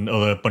Kings 11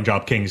 or the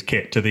Punjab Kings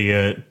kit to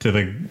the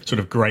sort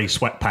of grey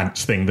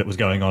sweatpants thing that was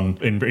going on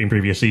in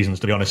previous seasons.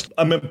 To be honest,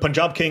 I mean,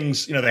 Punjab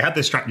Kings, they had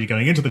this strategy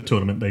going into the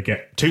tournament. They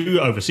get 2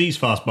 overseas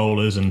fast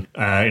bowlers, and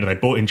they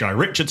bought in Jai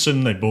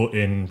Richardson, they bought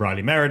in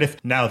Riley Meredith.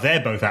 Now they're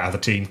both out of the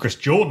team. Chris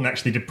Jordan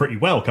actually did pretty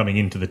well coming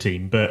into the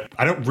team, but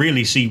I don't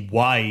really see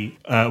why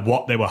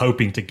what they were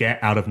hoping to get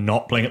out of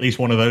not playing at least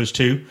one of those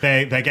two.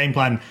 Their game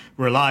plan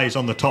relies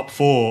on the top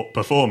 4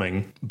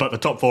 performing, but the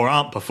top 4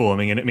 aren't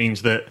performing, and it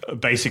means that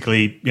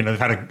basically, they've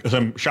had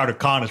some Shahid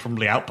Khan has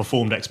probably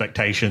outperformed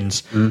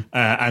expectations,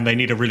 and they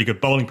need a really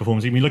good bowling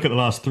performance. If you look at the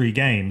last 3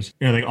 games,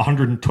 they got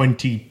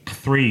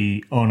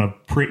 123 on a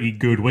pretty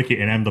good wicket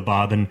in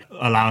Ahmedabad, and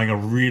allowing a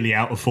really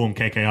outperformed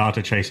KKR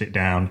to chase it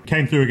down.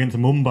 Came through against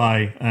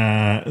Mumbai,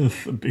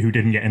 who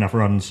didn't get enough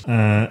runs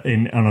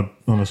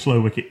on a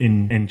slow wicket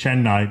in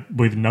Chennai,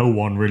 with no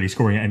one really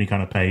scoring at any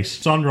kind of pace.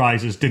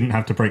 Sunrisers didn't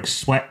have to break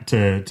sweat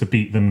to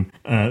beat them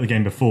the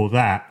game before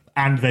that.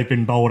 And they've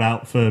been bowled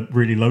out for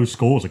really low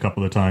scores a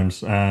couple of times.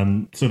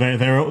 So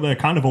they're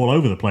kind of all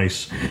over the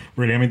place,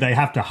 really. I mean, they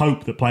have to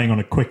hope that playing on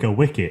a quicker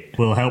wicket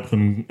will help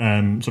them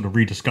sort of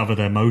rediscover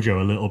their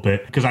mojo a little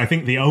bit. Because I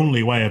think the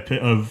only way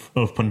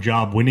of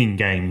Punjab winning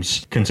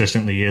games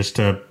consistently is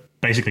to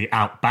basically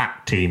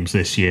outbat teams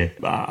this year.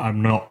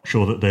 I'm not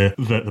sure that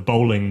the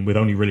bowling with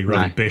only really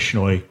Ravi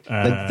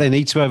Bishnoi. They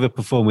need to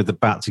overperform with the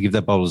bat to give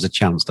their bowlers a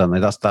chance, don't they?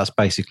 That's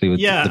basically what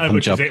the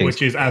Punjab Kings.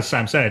 Which is, as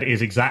Sam said,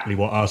 is exactly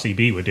what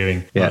RCB were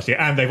doing last year.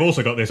 And they've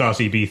also got this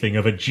RCB thing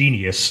of a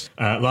genius.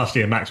 Last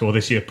year Maxwell,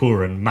 this year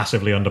Pooran,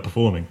 massively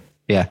underperforming.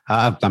 Yeah,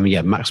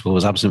 Maxwell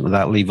was absent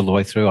without leave all the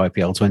way through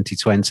IPL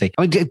 2020.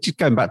 I mean, just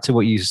going back to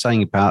what you were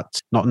saying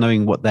about not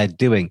knowing what they're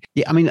doing.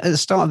 Yeah, I mean, at the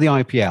start of the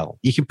IPL,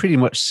 you can pretty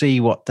much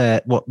see what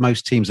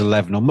most teams'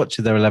 11 or much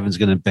of their 11 is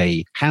going to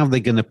be, how they're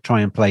going to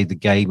try and play the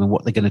game, and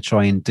what they're going to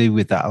try and do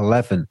with that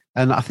 11.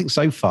 And I think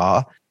so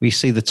far, we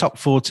see the top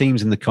 4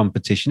 teams in the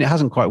competition. It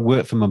hasn't quite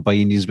worked for Mumbai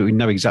Indians, but we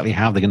know exactly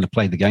how they're going to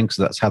play the game because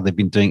that's how they've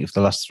been doing it for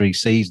the last 3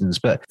 seasons.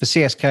 But for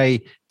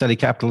CSK, Delhi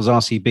Capitals,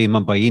 RCB and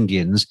Mumbai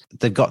Indians,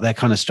 they've got their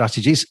kind of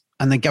strategies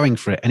and they're going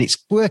for it. And it's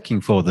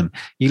working for them.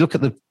 You look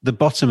at the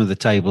bottom of the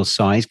table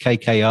size,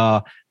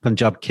 KKR,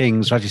 Punjab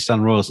Kings,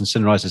 Rajasthan Royals and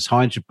Sunrisers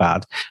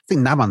Hyderabad. I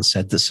think Naman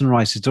said that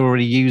Sunrisers had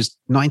already used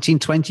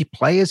 19-20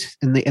 players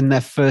in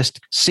their first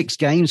 6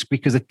 games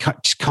because they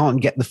just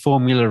can't get the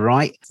formula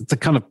right. The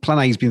kind of plan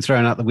A has been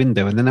thrown out the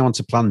window, and then they're on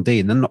to plan D,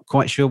 and they're not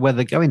quite sure where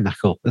they're going,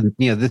 Nakul. And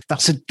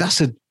that's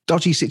a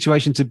dodgy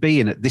situation to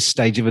be in at this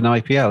stage of an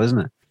IPL, isn't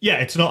it? Yeah,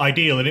 it's not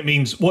ideal, and it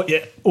means what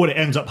it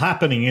ends up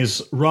happening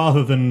is,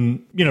 rather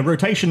than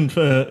rotation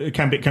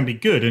can be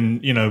good,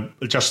 and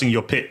adjusting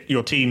your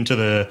team to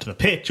the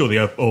pitch or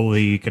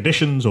the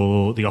conditions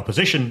or the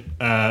opposition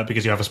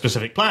because you have a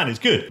specific plan is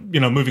good.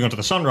 Moving on to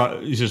the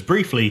Sunrisers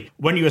briefly,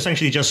 when you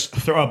essentially just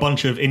throw a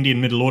bunch of Indian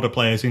middle order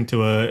players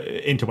into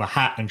a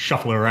hat and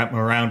shuffle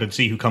around and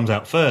see who comes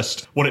out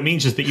first, what it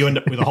means is that you end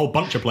up with a whole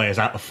bunch of players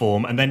out of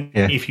form, and then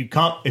if you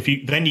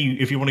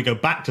want to go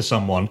back to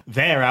someone,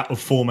 they're out of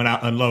form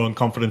and low on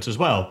confidence as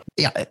well.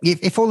 Yeah,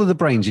 if all of the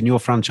brains in your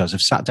franchise have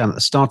sat down at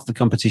the start of the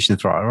competition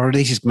and thought,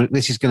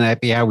 this is going to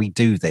be how we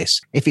do this.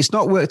 If it's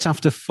not worked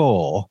after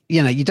 4,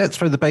 you don't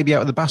throw the baby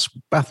out of the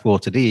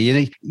bathwater, do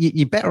you?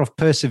 You're better off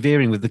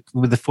persevering with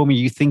the formula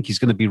you think is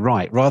going to be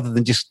right, rather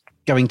than just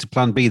going to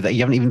plan B that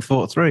you haven't even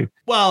thought through.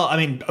 Well, I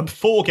mean,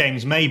 4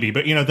 games maybe,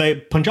 but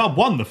Punjab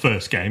won the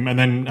first game and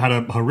then had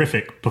a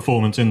horrific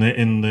performance in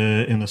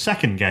the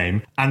second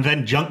game, and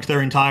then junked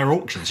their entire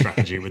auction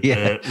strategy with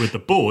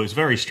the ball. It's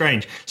very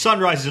strange.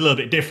 Sunrise is a little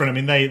bit different. I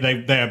mean,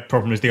 their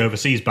problem is the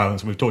overseas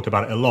balance, and we've talked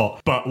about it a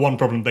lot. But one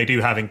problem they do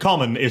have in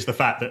common is the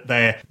fact that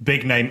their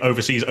big name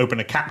overseas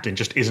opener captain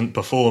just isn't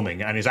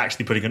performing and is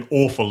actually putting an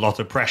awful lot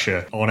of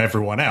pressure on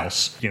everyone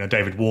else.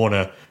 David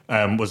Warner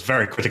was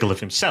very critical of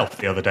himself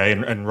the other day,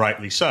 and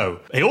rightly so.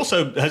 He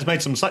also has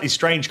made some slightly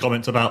strange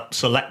comments about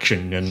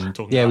selection and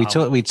talking. Yeah,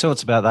 we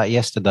talked about that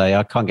yesterday.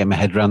 I can't get my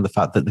head around the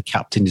fact that the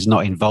captain is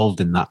not involved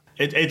in that.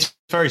 It's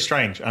very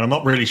strange, and I'm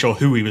not really sure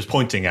who he was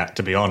pointing at,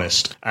 to be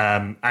honest.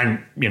 And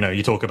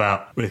you talk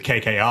about with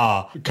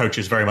KKR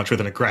coaches very much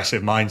with an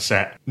aggressive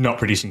mindset, not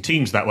producing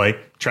teams that way.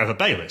 Trevor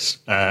Bayliss,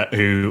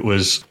 who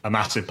was a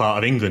massive part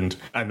of England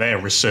and their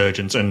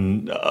resurgence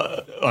and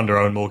under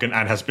Owen Morgan,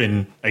 and has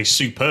been a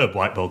superb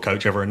white ball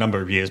coach over a number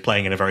of years,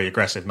 playing in a very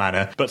aggressive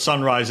manner. But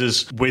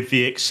Sunrisers, with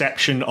the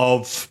exception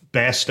of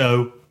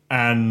Bairstow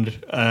and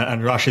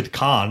Rashid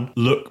Khan,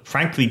 look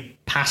frankly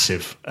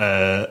passive,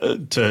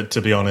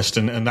 to be honest,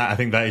 and that I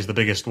think that is the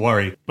biggest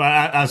worry.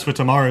 But as for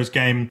tomorrow's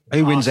game,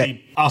 who wins it?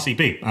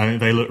 RCB. I think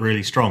they look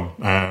really strong.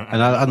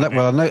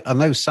 I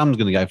know Sam's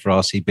going to go for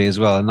RCB as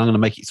well, and I'm going to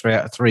make it 3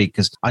 out of 3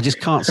 because I just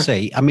can't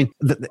see. I mean,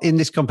 in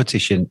this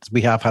competition,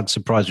 we have had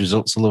surprise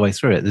results all the way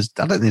through it.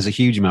 I don't think there's a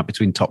huge amount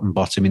between top and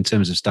bottom in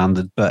terms of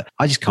standard, but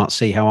I just can't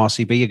see how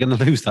RCB are going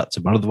to lose that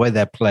tomorrow. The way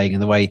they're playing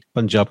and the way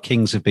Punjab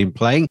Kings have been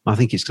playing, I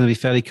think it's going to be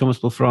fairly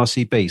comfortable for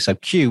RCB. So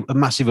Q, a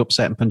massive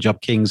upset in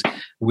Punjab Kings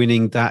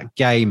winning that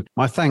game.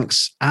 My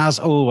thanks, as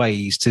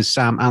always, to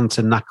Sam and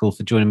to Knuckle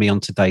for joining me on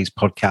today's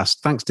podcast.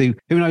 Thanks to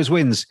Who Knows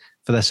Wins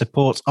for their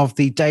support of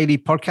the daily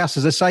podcast.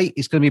 As I say,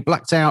 it's going to be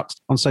blacked out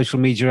on social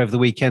media over the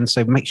weekend,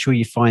 so make sure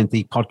you find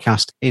the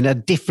podcast in a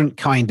different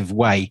kind of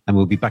way, and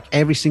we'll be back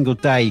every single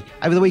day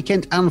over the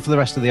weekend and for the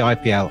rest of the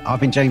IPL. I've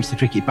been James the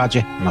Cricket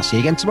Badger, and I'll see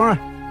you again tomorrow.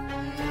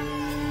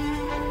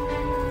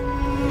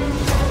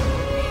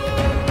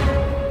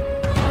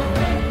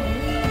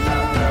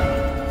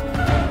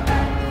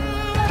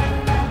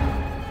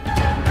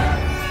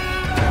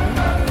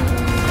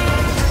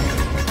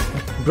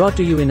 Brought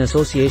to you in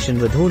association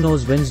with Who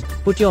Knows Wins.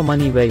 Put your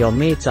money where your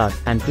mates are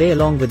and play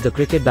along with the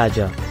Cricket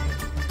Badger.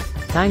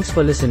 Thanks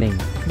for listening.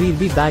 We'll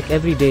be back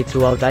every day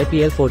throughout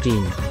IPL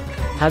 14.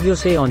 Have your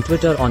say on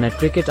Twitter on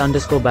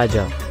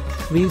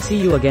 @cricket_badger. We'll see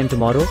you again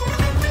tomorrow.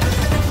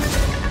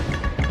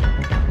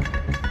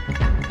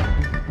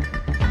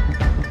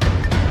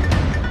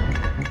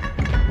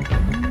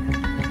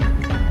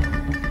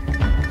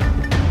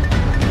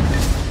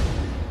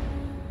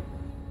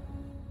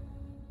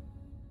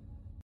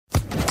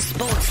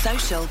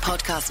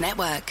 Podcast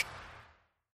Network.